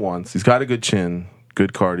knocked out once. He's got a good chin,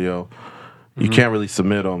 good cardio. You can't really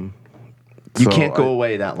submit him. You can't go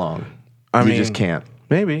away that long. You just can't.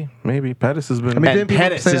 Maybe. Pettis has been.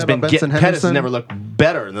 Pettis has never looked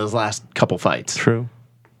better in those last couple fights. True.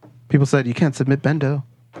 People said you can't submit Bendo.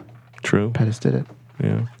 True. Pettis did it.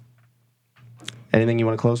 Yeah. Anything you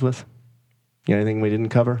want to close with? Anything we didn't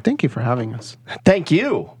cover? Thank you for having us. Thank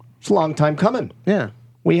you. It's a long time coming. Yeah.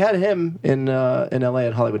 We had him in L.A.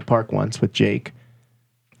 at Hollywood Park once with Jake.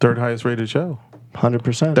 Third highest rated show.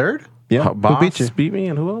 100%. Third? Yeah. Boss beat me,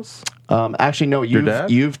 and who else? Actually, no.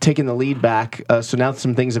 You've taken the lead back. So now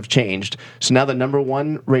some things have changed. So now the number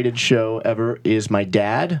 1 rated show ever is my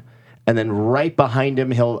dad. And then right behind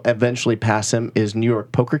him, he'll eventually pass him, is New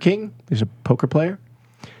York Poker King. He's a poker player.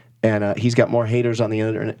 And he's got more haters on the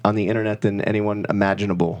internet than anyone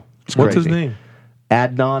imaginable. What's his name?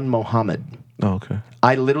 Adnan Mohammed. Oh, okay.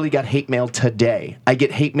 I literally got hate mail today. I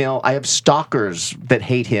get hate mail. I have stalkers that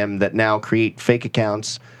hate him that now create fake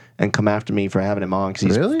accounts and come after me for having him on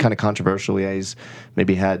because he's kind of controversial. Yeah, he's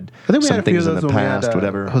maybe had some things in the past,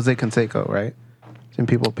 whatever. Jose Canseco, right? And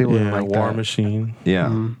people didn't like War that. Machine. Yeah.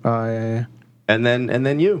 Mm-hmm. Oh, yeah. And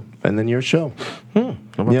then your show. How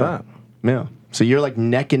about that? Yeah. So you're like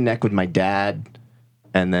neck and neck with my dad,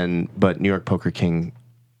 but New York Poker King.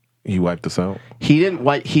 He wiped us out. He didn't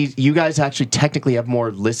wipe. You guys actually technically have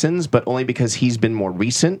more listens, but only because he's been more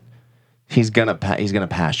recent. He's gonna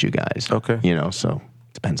pass you guys. Okay. So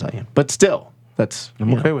it depends on you. But still,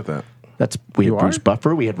 I'm okay with that. We had Bruce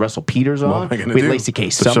Buffer. We had Russell Peters on. We had Lacey K.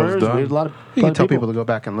 Summers. We had a lot of. You can tell people to go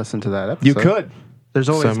back and listen to that episode. You could. There's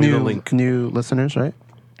always new listeners, right?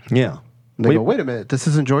 Yeah. They go, wait a minute, this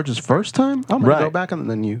isn't George's first time? I'm going to go back and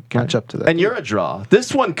then you catch up to that. And you're a draw.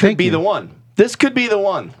 This one could be the one. This could be the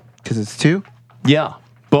one. Because it's 2? Yeah.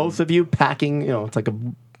 Both of you packing, it's like a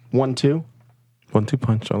 1-2. 1-2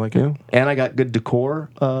 punch. I like it. And I got good decor.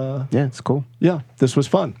 Yeah, it's cool. Yeah, this was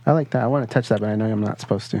fun. I like that. I want to touch that, but I know I'm not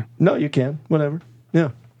supposed to. No, you can. Whatever. Yeah.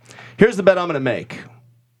 Here's the bet I'm going to make.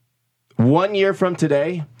 1 year from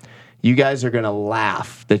today, you guys are going to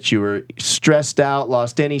laugh that you were stressed out,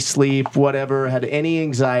 lost any sleep, whatever, had any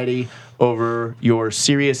anxiety over your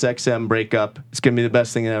SiriusXM breakup. It's going to be the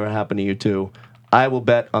best thing that ever happened to you two. I will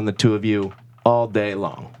bet on the two of you all day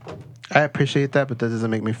long. I appreciate that, but that doesn't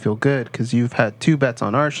make me feel good because you've had 2 bets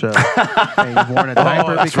on our show, and you've worn a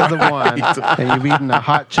diaper because of one, and you've eaten a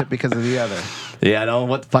hot chip because of the other. Yeah, no,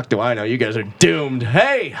 what the fuck do I know? You guys are doomed.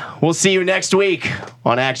 Hey, we'll see you next week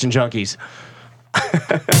on Action Junkies.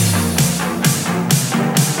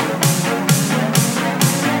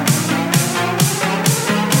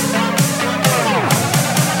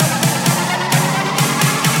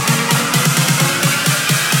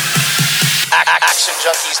 Action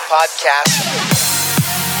Junkies podcast.